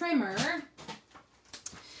your trimmer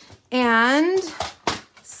and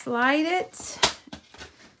slide it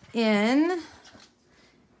in.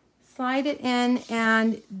 Slide it in,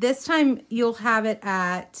 and this time you'll have it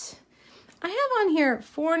at, I have on here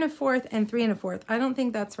 4 1/4 and 3 1/4. I don't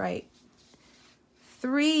think that's right.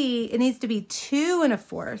 3, it needs to be 2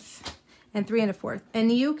 1/4 and 3 1/4.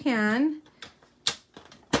 And you can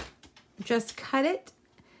just cut it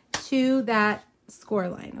to that score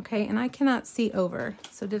line, okay? And I cannot see over.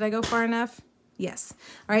 So did I go far enough? Yes.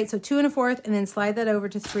 All right, so 2 1/4, and then slide that over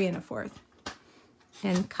to 3 1/4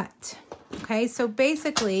 and cut. Okay, so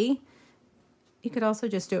basically, you could also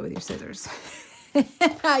just do it with your scissors.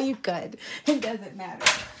 You could. It doesn't matter.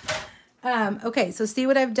 Okay, so see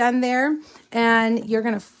what I've done there? And you're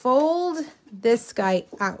going to fold this guy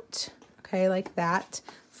out, okay, like that.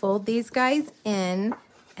 Fold these guys in,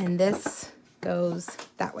 and this goes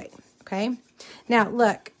that way, okay? Now,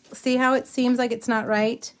 look, see how it seems like it's not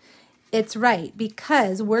right? It's right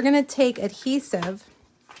because we're going to take adhesive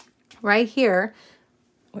right here.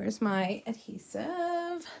 Where's my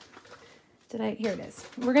adhesive? Here it is.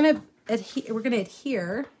 We're going to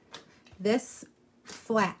adhere this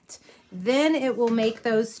flat. Then it will make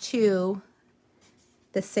those two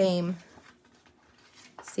the same.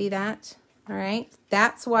 See that? All right.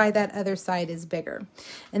 That's why that other side is bigger.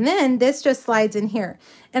 And then this just slides in here.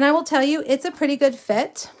 And I will tell you, it's a pretty good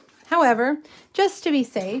fit. However, just to be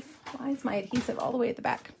safe, why is my adhesive all the way at the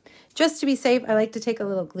back? Just to be safe, I like to take a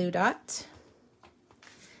little glue dot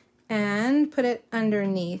and put it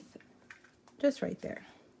underneath, just right there.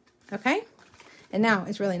 Okay? And now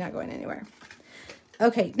it's really not going anywhere.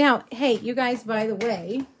 Okay, now, hey, you guys, by the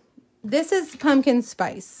way, this is pumpkin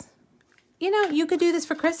spice. You know, you could do this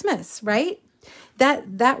for Christmas, right?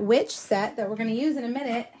 That witch set that we're going to use in a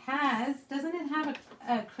minute doesn't it have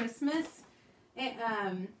a Christmas?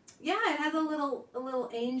 Yeah, it has a little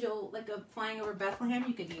angel, like a flying over Bethlehem.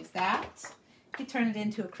 You could use that. You could turn it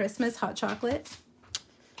into a Christmas hot chocolate.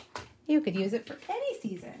 You could use it for any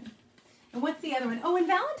season. And what's the other one? Oh, and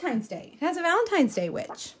Valentine's Day. It has a Valentine's Day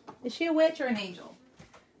witch. Is she a witch or an angel?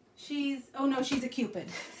 Oh no, she's a Cupid.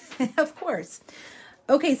 Of course.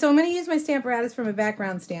 Okay, so I'm going to use my Stamp-O-Ratus from a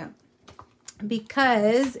background stamp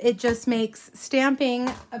because it just makes stamping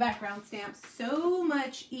a background stamp so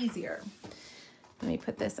much easier. Let me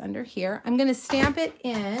put this under here. I'm going to stamp it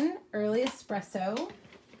in Early Espresso.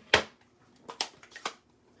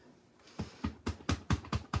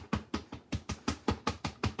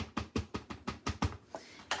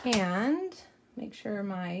 And make sure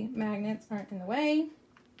my magnets aren't in the way.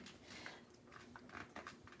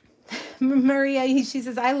 Maria, she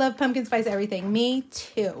says, I love pumpkin spice everything. Me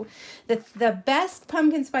too. The best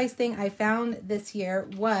pumpkin spice thing I found this year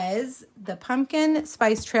was the pumpkin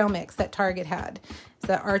spice trail mix that Target had. It's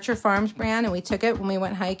the Archer Farms brand, and we took it when we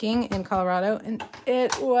went hiking in Colorado, and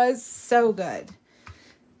it was so good.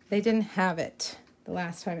 They didn't have it the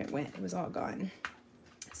last time it went. It was all gone.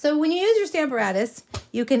 So when you use your Stamp-O-Ratus,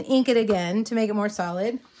 you can ink it again to make it more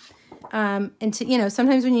solid. And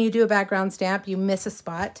sometimes when you do a background stamp, you miss a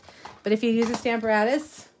spot. But if you use a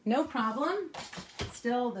Stamp-O-Ratus, no problem. It's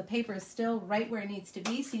the paper is still right where it needs to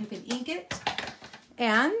be, so you can ink it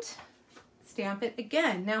and stamp it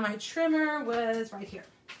again. Now my trimmer was right here.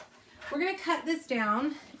 We're gonna cut this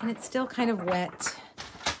down, and it's still kind of wet.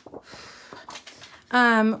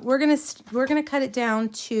 We're gonna cut it down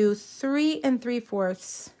to 3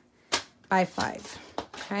 3/4 by 5.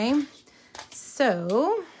 Okay,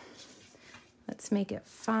 so let's make it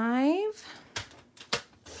 5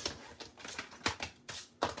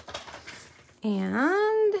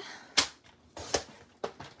 and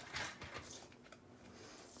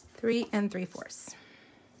 3 3/4.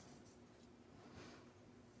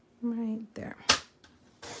 Right there.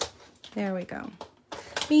 There we go.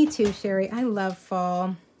 Me too, Sherry. I love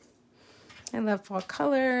fall. I love fall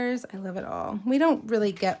colors. I love it all. We don't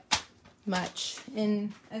really get much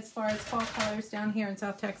in as far as fall colors down here in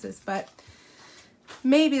South Texas, but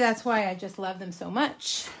maybe that's why I just love them so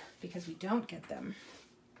much, because we don't get them.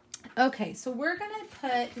 Okay, so we're gonna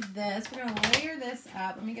put this, we're gonna layer this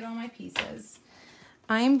up. Let me get all my pieces.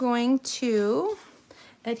 I'm going to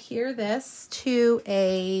adhere this to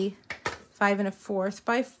a 5 1/4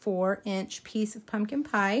 by 4 inch piece of pumpkin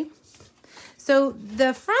pie. So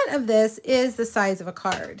the front of this is the size of a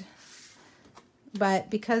card, but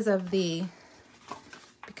because of the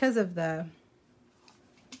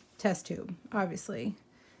test tube, obviously,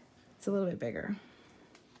 it's a little bit bigger.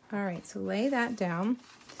 All right, so lay that down.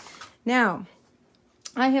 Now,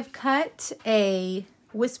 I have cut a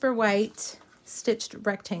Whisper White stitched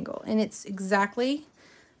rectangle, and it's exactly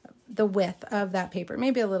the width of that paper,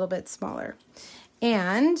 maybe a little bit smaller.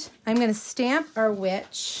 And I'm going to stamp our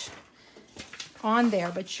witch on there,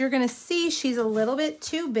 but you're going to see she's a little bit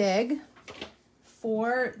too big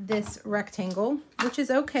for this rectangle, which is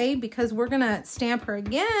okay because we're going to stamp her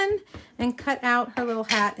again and cut out her little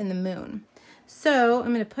hat in the moon. So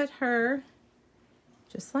I'm going to put her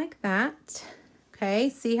just like that. Okay,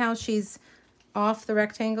 see how she's off the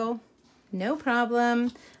rectangle? No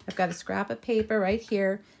problem. I've got a scrap of paper right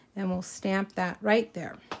here, and we'll stamp that right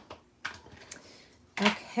there.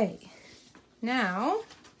 Okay, now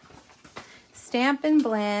Stampin'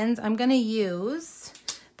 Blends. I'm going to use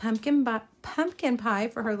pumpkin pie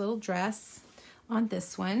for her little dress on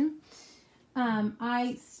this one.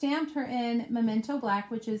 I stamped her in Memento Black,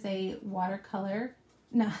 which is a watercolor.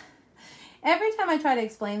 No, every time I try to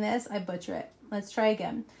explain this, I butcher it. Let's try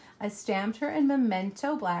again. I stamped her in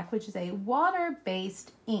Memento Black, which is a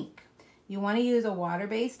water-based ink. You want to use a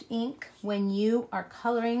water-based ink when you are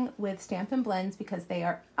coloring with Stampin' Blends because they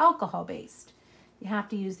are alcohol-based. You have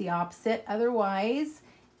to use the opposite, otherwise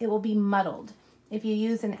it will be muddled. If you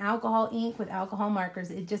use an alcohol ink with alcohol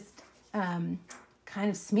markers, it just kind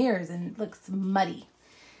of smears and looks muddy.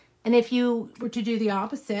 And if you were to do the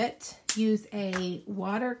opposite, use a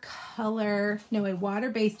water-based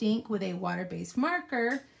ink with a water-based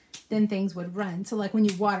marker, then things would run. So like when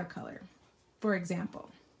you watercolor, for example.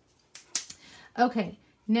 Okay,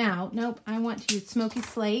 now, nope, I want to use Smoky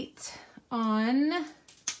Slate on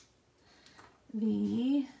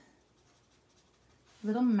the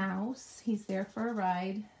little mouse. He's there for a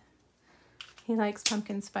ride. He likes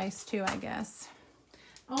pumpkin spice too, I guess.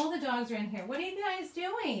 All the dogs are in here. What are you guys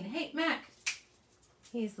doing? Hey, Mac.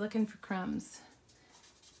 He's looking for crumbs.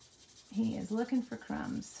 He is looking for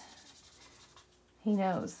crumbs. He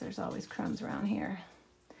knows there's always crumbs around here.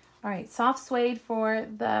 All right, soft suede for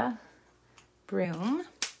the broom.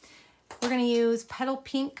 We're going to use Petal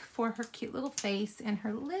Pink for her cute little face and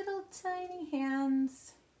her little tiny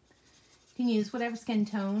hands. You can use whatever skin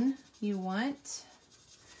tone you want,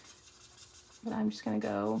 but I'm just going to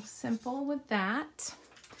go simple with that.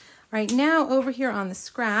 All right, now over here on the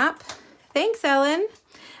scrap, thanks, Ellen.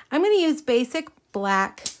 I'm going to use Basic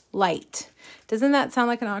Black Light. Doesn't that sound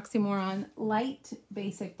like an oxymoron? Light,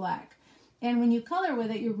 basic black. And when you color with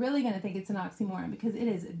it, you're really going to think it's an oxymoron because it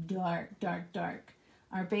is dark, dark, dark.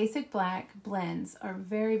 Our basic black blends are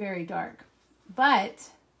very, very dark. But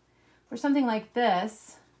for something like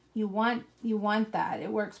this, you want that. It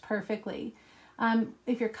works perfectly.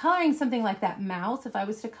 If you're coloring something like that mouse, if I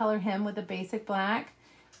was to color him with a basic black,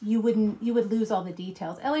 you would lose all the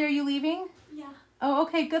details. Ellie, are you leaving? Yeah. Oh,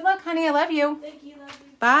 okay. Good luck, honey. I love you. Thank you. Love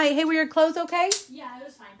you. Bye. Hey, were your clothes okay? Yeah, it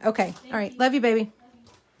was fine. Okay. Thank All right. you. Love you, baby.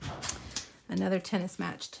 Love you. Another tennis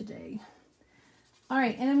match today. All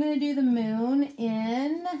right. And I'm going to do the moon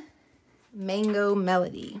in Mango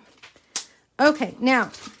Melody. Okay.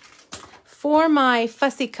 Now, for my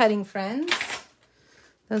fussy cutting friends,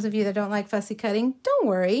 those of you that don't like fussy cutting, don't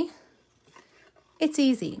worry. It's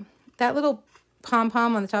easy. That little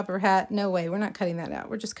pom-pom on the top of her hat, no way. We're not cutting that out.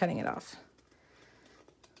 We're just cutting it off.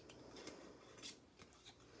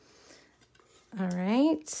 All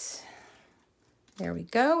right. There we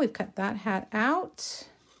go. We've cut that hat out.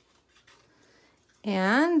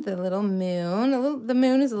 And the little moon. The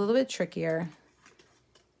moon is a little bit trickier,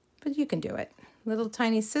 but you can do it. Little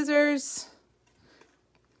tiny scissors.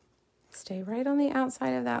 Stay right on the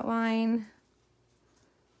outside of that line.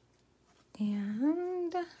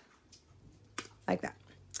 And like that.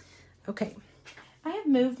 Okay. I have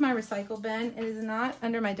moved my recycle bin. It is not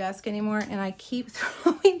under my desk anymore, and I keep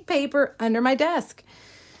throwing paper under my desk,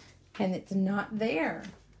 and it's not there.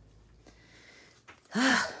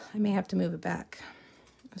 I may have to move it back.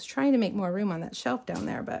 I was trying to make more room on that shelf down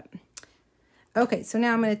there, but okay, so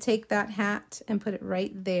now I'm going to take that hat and put it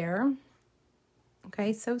right there.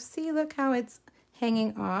 Okay, so see, look how it's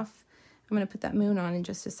hanging off. I'm going to put that moon on in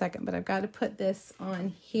just a second, but I've got to put this on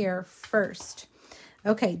here first.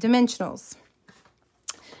 Okay, dimensionals.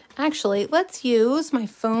 Actually, let's use my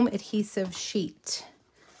foam adhesive sheet.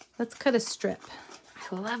 Let's cut a strip.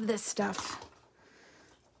 I love this stuff.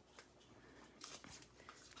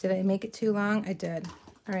 Did I make it too long? I did.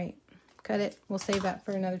 All right, cut it. We'll save that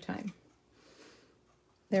for another time.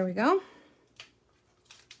 There we go.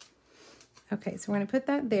 Okay, so we're going to put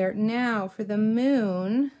that there. Now for the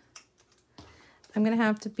moon, I'm going to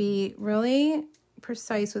have to be really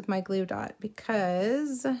precise with my glue dot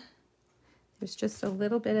because there's just a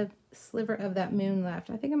little bit of sliver of that moon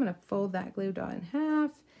left. I think I'm going to fold that glue dot in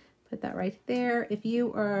half, put that right there. If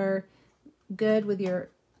you are good with your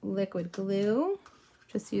liquid glue,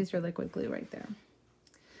 just use your liquid glue right there.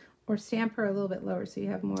 Or stamp her a little bit lower so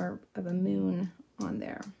you have more of a moon on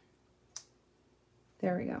there.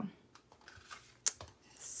 There we go.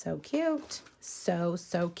 So cute. So,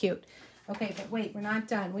 so cute. Okay, but wait, we're not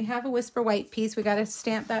done. We have a Whisper White piece. We got to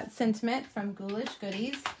stamp that sentiment from Ghoulish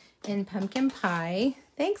Goodies in Pumpkin Pie.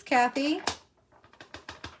 Thanks, Kathy.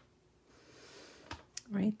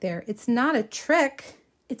 Right there. It's not a trick.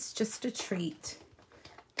 It's just a treat.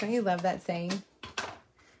 Don't you love that saying?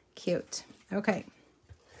 Cute. Okay.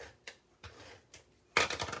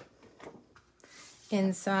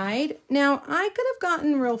 Inside. Now, I could have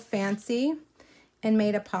gotten real fancy and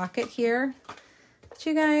made a pocket here. But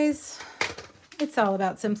you guys, it's all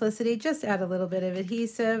about simplicity. Just add a little bit of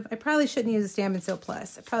adhesive. I probably shouldn't use a Stampin' Seal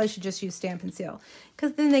Plus. I probably should just use Stampin' Seal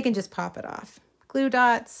because then they can just pop it off. Glue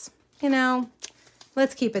dots, you know,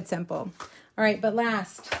 let's keep it simple. All right, but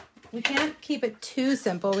last, we can't keep it too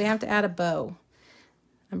simple. We have to add a bow.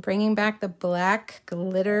 I'm bringing back the black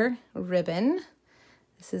glitter ribbon.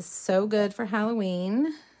 This is so good for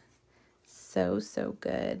Halloween. So, so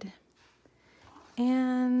good.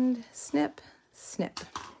 And snip, snip.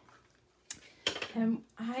 And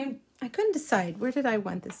I couldn't decide. Where did I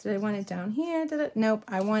want this? Did I want it down here? Nope,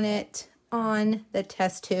 I want it on the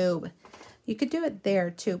test tube. You could do it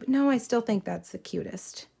there too, but no, I still think that's the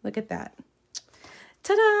cutest. Look at that.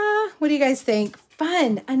 Ta-da! What do you guys think?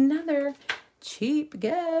 Fun! Another cheap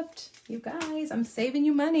gift. You guys, I'm saving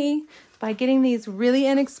you money by getting these really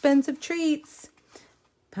inexpensive treats.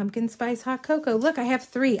 Pumpkin spice hot cocoa. Look, I have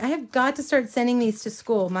 3. I have got to start sending these to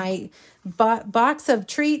school. My box of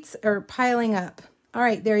treats are piling up. All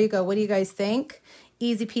right, there you go. What do you guys think?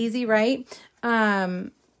 Easy peasy, right?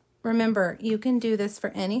 Remember, you can do this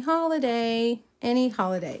for any holiday. Any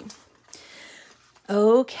holiday.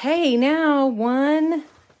 Okay, now one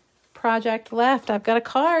project left. I've got a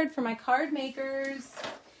card for my card makers.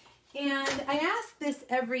 And I ask this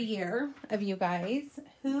every year of you guys,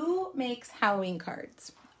 who makes Halloween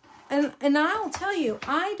cards? And I'll tell you,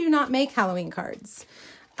 I do not make Halloween cards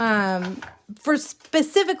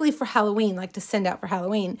specifically for Halloween, like to send out for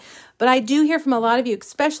Halloween. But I do hear from a lot of you,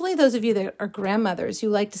 especially those of you that are grandmothers who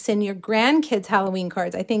like to send your grandkids Halloween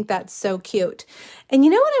cards. I think that's so cute. And you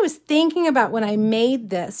know what I was thinking about when I made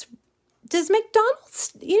this? Does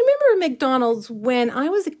McDonald's, you remember McDonald's when I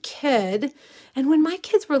was a kid and when my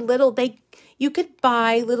kids were little, you could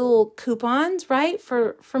buy little coupons, right,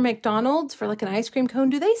 for McDonald's for like an ice cream cone.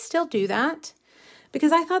 Do they still do that?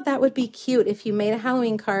 Because I thought that would be cute if you made a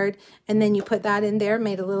Halloween card and then you put that in there,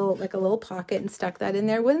 made a little pocket and stuck that in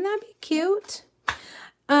there. Wouldn't that be cute?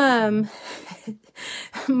 Mom,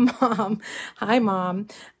 hi Mom.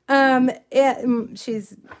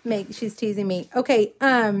 She's teasing me. Okay.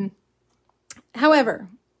 However,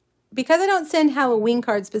 because I don't send Halloween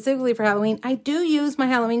cards specifically for Halloween, I do use my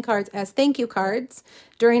Halloween cards as thank you cards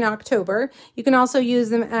during October. You can also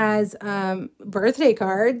use them as birthday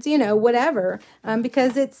cards, you know, whatever,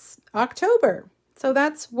 because it's October. So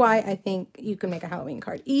that's why I think you can make a Halloween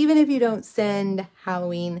card, even if you don't send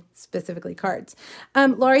Halloween specifically cards.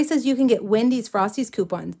 Laurie says you can get Wendy's Frosties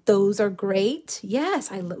coupons. Those are great. Yes,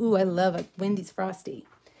 I love a Wendy's Frosty.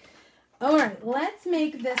 All right, let's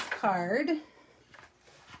make this card.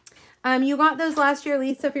 You got those last year,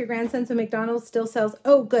 Lisa, for your grandson, so McDonald's still sells.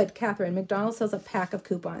 Oh, good, Catherine. McDonald's sells a pack of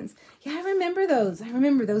coupons. Yeah, I remember those. I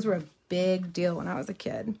remember those were a big deal when I was a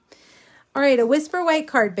kid. All right, a Whisper White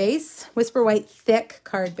card base, Whisper White thick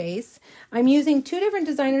card base. I'm using 2 different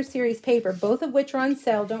Designer Series paper, both of which are on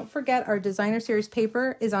sale. Don't forget our Designer Series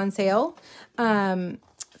paper is on sale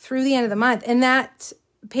through the end of the month. And that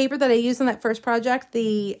paper that I used on that first project,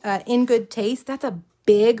 the In Good Taste, that's a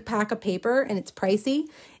big pack of paper and it's pricey.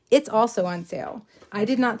 It's also on sale. I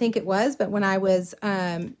did not think it was, but when I was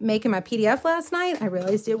making my PDF last night, I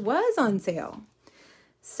realized it was on sale.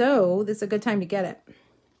 So this is a good time to get it.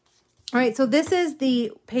 All right, so this is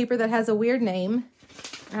the paper that has a weird name.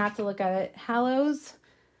 I have to look at it.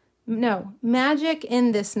 Magic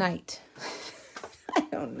in This Night. I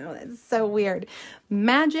don't know, that's so weird.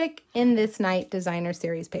 Magic in This Night Designer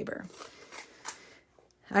Series paper.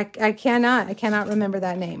 I cannot remember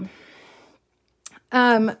that name.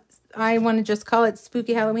 I want to just call it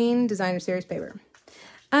Spooky Halloween Designer Series paper.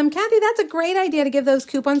 Kathy, that's a great idea to give those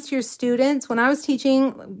coupons to your students. When I was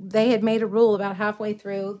teaching, they had made a rule about halfway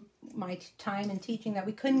through my time in teaching that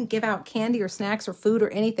we couldn't give out candy or snacks or food or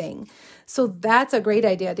anything. So that's a great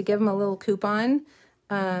idea to give them a little coupon.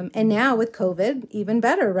 And now with COVID, even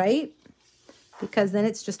better, right? Because then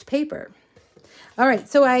it's just paper. All right,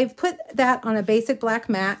 so I've put that on a basic black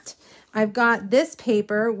mat. I've got this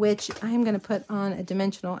paper, which I'm going to put on a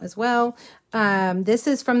dimensional as well. This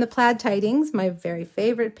is from the Plaid Tidings, my very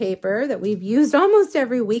favorite paper that we've used almost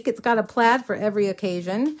every week. It's got a plaid for every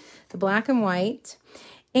occasion, the black and white.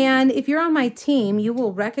 And if you're on my team, you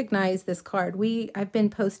will recognize this card. I've been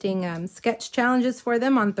posting sketch challenges for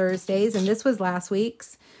them on Thursdays, and this was last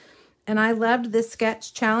week's. And I loved this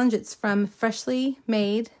sketch challenge. It's from Freshly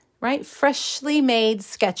Made, right?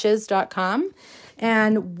 FreshlyMadeSketches.com.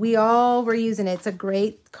 And we all were using it. It's a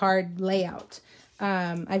great card layout.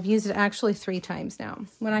 I've used it actually 3 times now.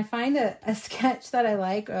 When I find a sketch that I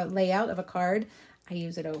like, a layout of a card, I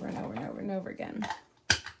use it over and over and over and over again.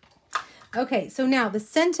 Okay, so now the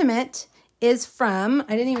sentiment is from,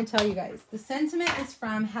 I didn't even tell you guys, the sentiment is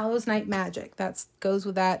from Hallows Night Magic. That goes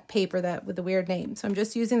with that paper with the weird name. So I'm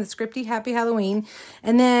just using the Scripty Happy Halloween.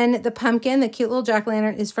 And then the pumpkin, the cute little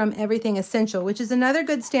jack-o'-lantern, is from Everything Essential, which is another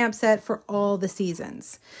good stamp set for all the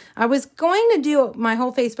seasons. I was going to do my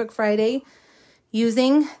whole Facebook Friday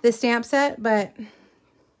using the stamp set, but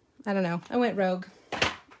I don't know. I went rogue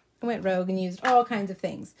and used all kinds of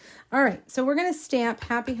things. All right, so we're going to stamp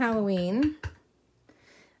Happy Halloween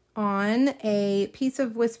on a piece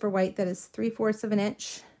of Whisper White that is 3/4 of an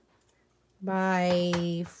inch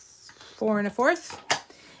by 4 1/4.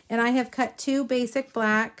 And I have cut 2 basic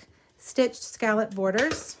black stitched scallop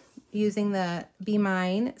borders using the Be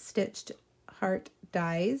Mine stitched heart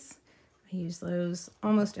dies. I use those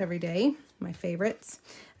almost every day, my favorites.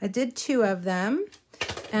 I did 2 of them.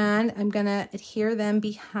 And I'm going to adhere them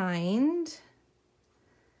behind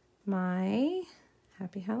my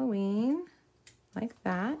Happy Halloween, like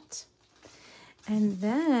that. And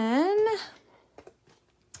then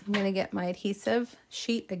I'm going to get my adhesive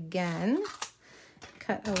sheet again,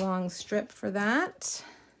 cut a long strip for that.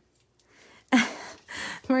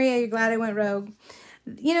 Maria, you're glad I went rogue.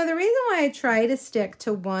 You know, the reason why I try to stick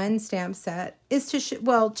to one stamp set is to,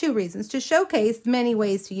 2 reasons. To showcase many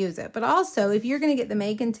ways to use it. But also, if you're going to get the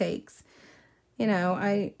make and takes, you know,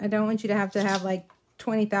 I don't want you to have like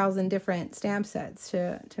 20,000 different stamp sets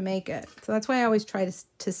to make it. So that's why I always try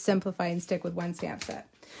to simplify and stick with one stamp set.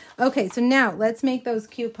 Okay, so now let's make those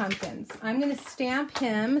cute pumpkins. I'm going to stamp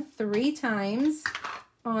him 3 times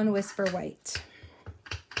on Whisper White.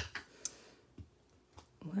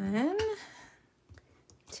 1,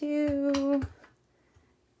 2,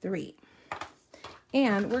 3.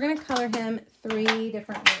 And we're going to color him 3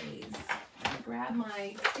 different ways. I'm going to grab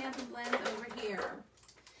my Stampin' Blend over here.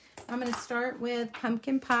 I'm going to start with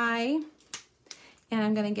Pumpkin Pie, and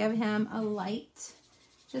I'm going to give him a light,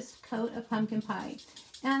 just coat of Pumpkin Pie.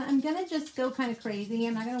 And I'm going to just go kind of crazy.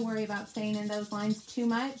 I'm not going to worry about staying in those lines too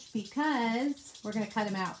much because we're going to cut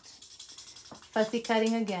him out. Fussy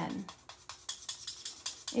cutting again.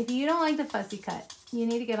 If you don't like the fussy cut, you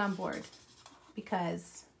need to get on board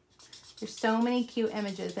because there's so many cute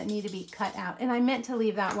images that need to be cut out. And I meant to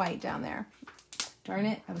leave that white down there. Darn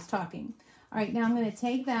it, I was talking. All right, now I'm going to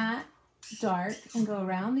take that dark and go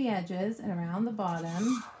around the edges and around the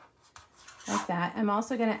bottom like that. I'm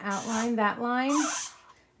also going to outline that line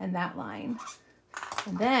and that line.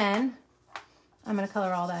 And then I'm going to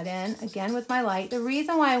color all that in again with my light. The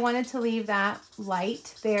reason why I wanted to leave that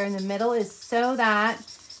light there in the middle is so that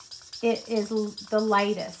it is the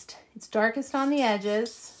lightest. It's darkest on the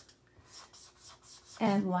edges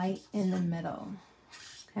and light in the middle.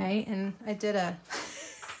 Okay, and I did a,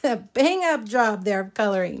 a bang up job there of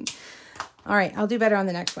coloring. All right, I'll do better on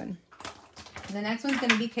the next one. The next one's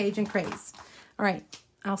going to be Cajun Craze. All right,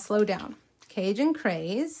 I'll slow down. Cajun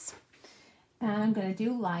Craze. And I'm going to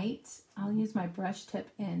do light. I'll use my brush tip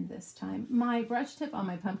in this time. My brush tip on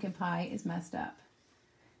my pumpkin pie is messed up.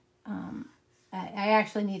 I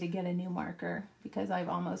actually need to get a new marker because I've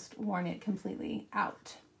almost worn it completely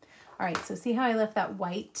out. All right, so see how I left that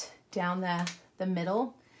white down the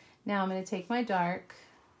middle? Now I'm going to take my dark,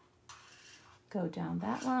 go down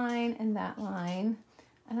that line, and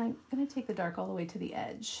I'm going to take the dark all the way to the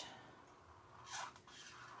edge.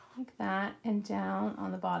 Like that, and down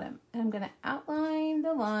on the bottom. And I'm going to outline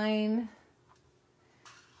the line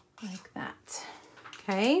like that.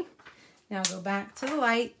 Okay, now go back to the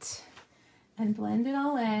light and blend it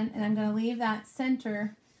all in, and I'm going to leave that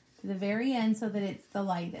center to the very end so that it's the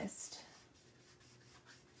lightest.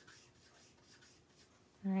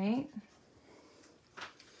 All right,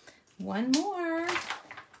 one more,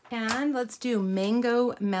 and let's do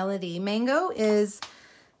Mango Melody. Mango is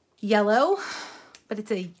yellow, but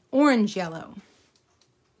it's a orange yellow.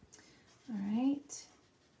 All right.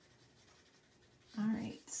 All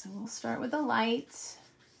right, so we'll start with the light.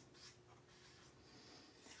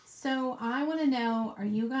 So I want to know, are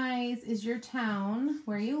you guys, is your town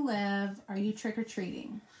where you live, are you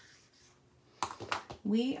trick-or-treating?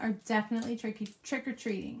 We are definitely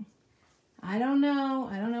trick-or-treating. I don't know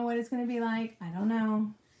what it's going to be like. I don't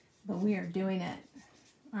know, but we are doing it.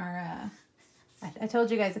 I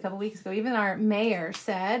told you guys a couple weeks ago, even our mayor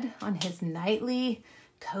said on his nightly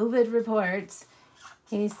COVID reports,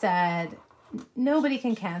 he said, nobody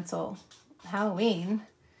can cancel Halloween.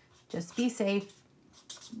 Just be safe,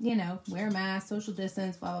 you know, wear a mask, social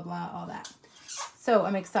distance, blah, blah, blah, all that. So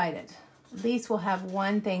I'm excited. At least we'll have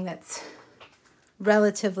one thing that's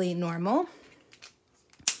relatively normal.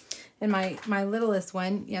 And my littlest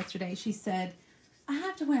one yesterday, she said, I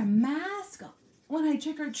have to wear a mask when I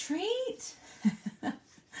trick or treat.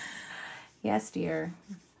 Yes, dear.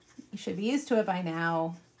 You should be used to it by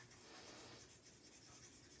now.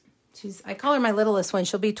 I call her my littlest one.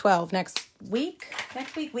 She'll be 12 next week,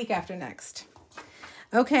 week after next.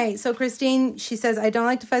 Okay, so Christine, she says, I don't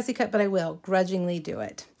like to fussy cut, but I will grudgingly do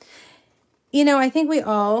it. You know, I think we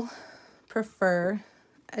all prefer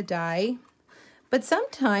a die, but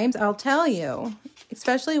sometimes I'll tell you,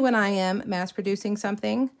 especially when I am mass producing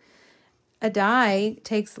something, a die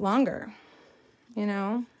takes longer. You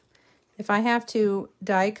know, if I have to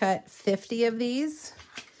die cut 50 of these,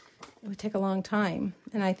 it would take a long time.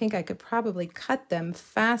 And I think I could probably cut them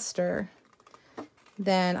faster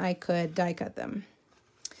than I could die cut them.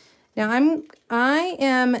 Now I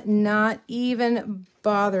am not even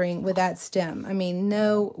bothering with that stem. I mean,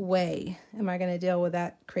 no way am I going to deal with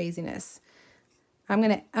that craziness. I'm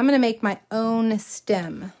going to make my own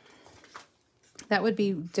stem. That would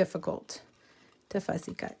be difficult to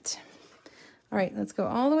fussy cut. All right, let's go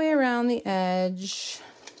all the way around the edge.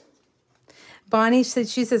 Bonnie said,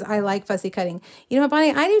 she says, I like fussy cutting. You know what,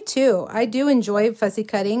 Bonnie? I do too. I do enjoy fussy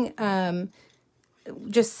cutting.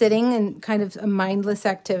 Just sitting and kind of a mindless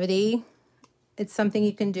activity. It's something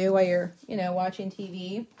you can do while you're, you know, watching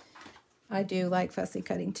TV. I do like fussy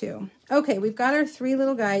cutting too. Okay, we've got our three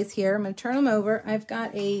little guys here. I'm going to turn them over. I've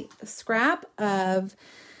got a scrap of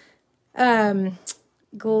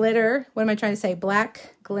glitter. What am I trying to say?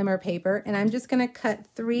 Black glimmer paper. And I'm just going to cut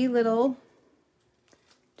three little,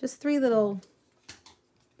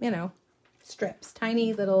 you know, strips.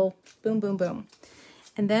 Tiny little boom, boom, boom.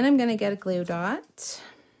 And then I'm going to get a glue dot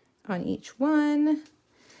on each one.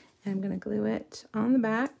 And I'm going to glue it on the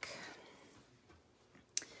back.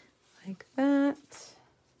 Like that.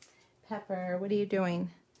 Pepper, what are you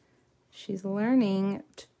doing? She's learning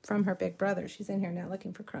from her big brother. She's in here now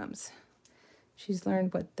looking for crumbs. She's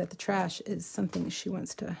learned that the trash is something she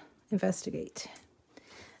wants to investigate.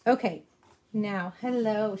 Okay, now,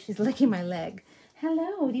 hello. She's licking my leg.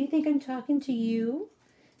 Hello, do you think I'm talking to you?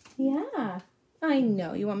 Yeah, I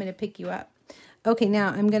know. You want me to pick you up. Okay, now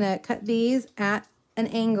I'm going to cut these at an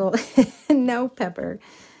angle. No, Pepper.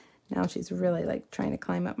 Now she's really like trying to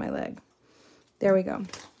climb up my leg. There we go.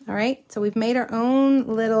 All right, so we've made our own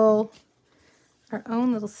little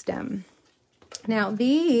stem. Now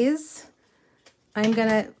these, I'm going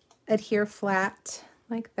to adhere flat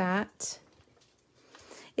like that.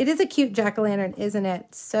 It is a cute jack-o'-lantern, isn't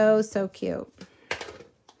it? So, so cute.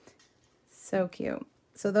 So cute.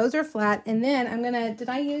 So those are flat. And then I'm going to, did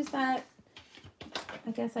I use that?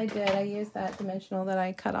 I guess I did. I used that dimensional that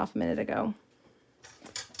I cut off a minute ago.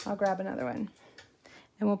 I'll grab another one.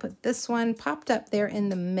 And we'll put this one popped up there in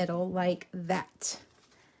the middle like that.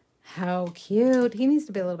 How cute. He needs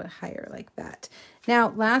to be a little bit higher like that.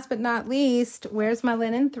 Now, last but not least, where's my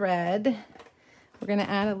linen thread? We're going to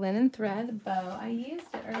add a linen thread bow. I used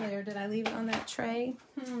it earlier. Did I leave it on that tray?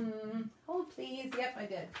 Hold please. Yep, I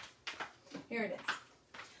did. Here it is.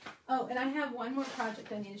 Oh, and I have one more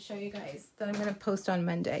project I need to show you guys that I'm going to post on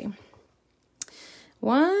Monday.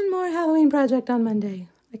 One more Halloween project on Monday.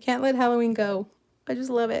 I can't let Halloween go. I just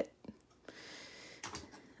love it.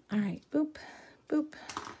 All right, boop, boop.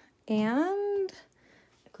 And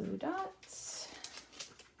glue dots.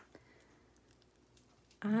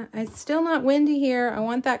 It's still not windy here. I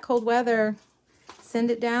want that cold weather. Send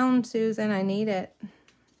it down, Susan. I need it.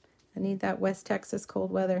 I need that West Texas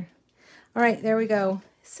cold weather. All right, there we go.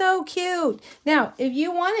 So cute. Now, if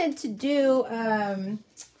you wanted to do, let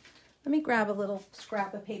me grab a little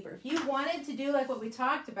scrap of paper. If you wanted to do like what we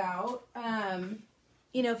talked about,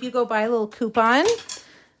 you know, if you go buy a little coupon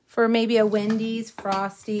for maybe a Wendy's,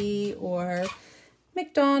 Frosty, or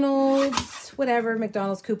McDonald's, whatever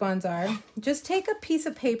McDonald's coupons are, just take a piece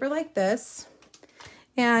of paper like this,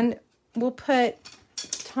 and we'll put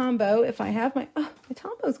Tombow, if I have my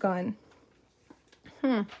Tombow's gone.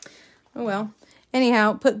 Oh well.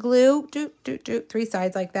 Anyhow, put glue, three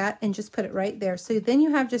sides like that, and just put it right there. So then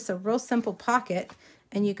you have just a real simple pocket,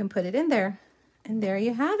 and you can put it in there. And there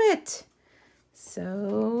you have it.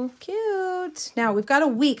 So cute. Now, we've got a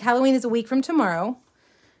week. Halloween is a week from tomorrow.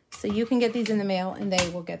 So you can get these in the mail, and they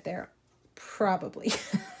will get there probably.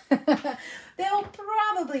 They'll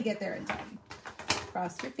probably get there in time.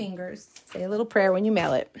 Cross your fingers. Say a little prayer when you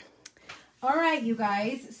mail it. All right, you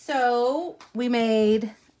guys. So we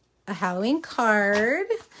made a Halloween card.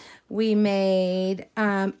 We made,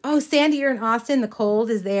 oh, Sandy, you're in Austin. The cold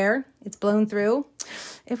is there. It's blown through.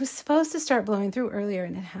 It was supposed to start blowing through earlier,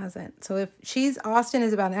 and it hasn't. So Austin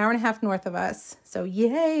is about an hour and a half north of us. So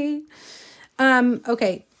yay.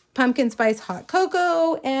 Okay, pumpkin spice hot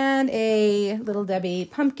cocoa and a Little Debbie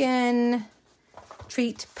pumpkin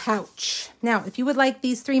treat pouch. Now, if you would like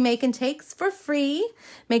these 3 make and takes for free,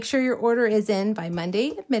 make sure your order is in by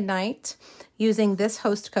Monday at midnight using this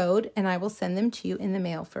host code, and I will send them to you in the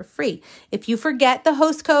mail for free. If you forget the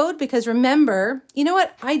host code, because remember, you know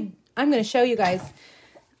what? I'm going to show you guys.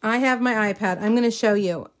 I have my iPad. I'm going to show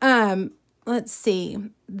you. Let's see.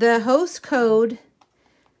 The host code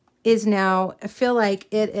is now, I feel like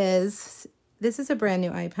it is, this is a brand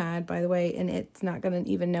new iPad, by the way, and it's not going to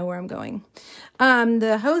even know where I'm going.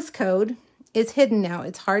 The host code is hidden now.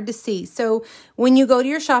 It's hard to see. So when you go to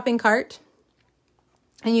your shopping cart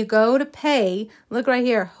and you go to pay, look right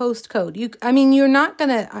here, host code. You're not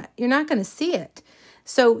gonna see it.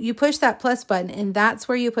 So you push that plus button, and that's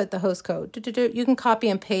where you put the host code. You can copy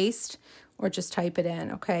and paste or just type it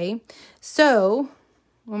in, okay? So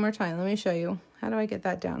one more time, let me show you. How do I get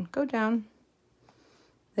that down? Go down.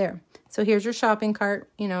 There. So here's your shopping cart.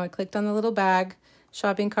 You know, I clicked on the little bag,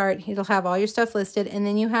 shopping cart. It'll have all your stuff listed, and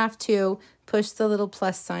then you have to push the little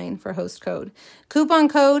plus sign for host code. Coupon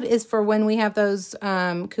code is for when we have those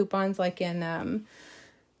coupons like in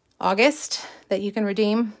August that you can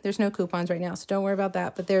redeem. There's no coupons right now, so don't worry about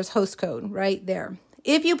that, but there's host code right there.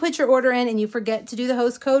 If you put your order in and you forget to do the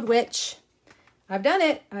host code, which I've done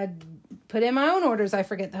it, I put in my own orders, I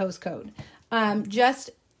forget the host code. Just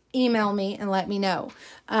email me and let me know.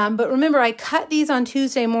 But remember, I cut these on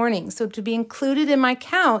Tuesday morning. So to be included in my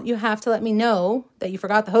count, you have to let me know that you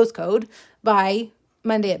forgot the host code by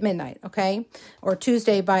Monday at midnight, okay? Or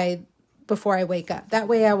Tuesday before I wake up. That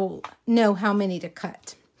way I will know how many to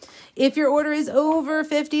cut. If your order is over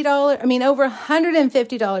 $50, over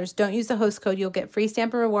 $150, don't use the host code. You'll get free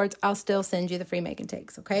stamp and rewards. I'll still send you the free make and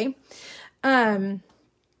takes, okay?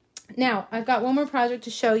 Now, I've got one more project to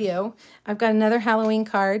show you. I've got another Halloween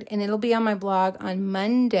card, and it'll be on my blog on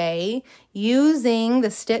Monday using the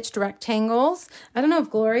stitched rectangles. I don't know if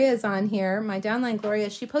Gloria is on here. My downline Gloria,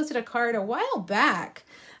 she posted a card a while back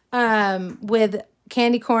with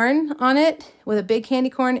candy corn on it, with a big candy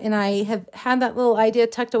corn, and I have had that little idea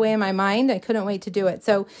tucked away in my mind. I couldn't wait to do it.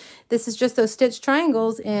 So this is just those stitched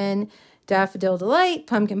triangles in Daffodil Delight,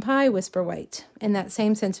 Pumpkin Pie, Whisper White, and that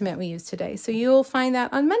same sentiment we used today. So you'll find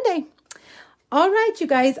that on Monday. All right, you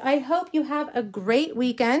guys, I hope you have a great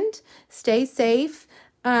weekend. Stay safe.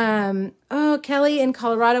 Oh, Kelly in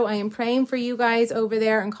Colorado, I am praying for you guys over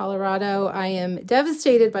there in Colorado. I am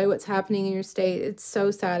devastated by what's happening in your state. It's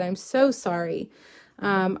so sad. I'm so sorry.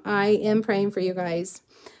 I am praying for you guys.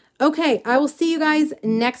 Okay, I will see you guys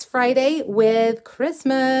next Friday with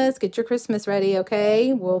Christmas. Get your Christmas ready,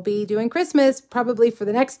 okay? We'll be doing Christmas probably for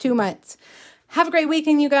the next 2 months. Have a great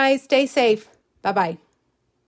weekend, you guys. Stay safe. Bye-bye.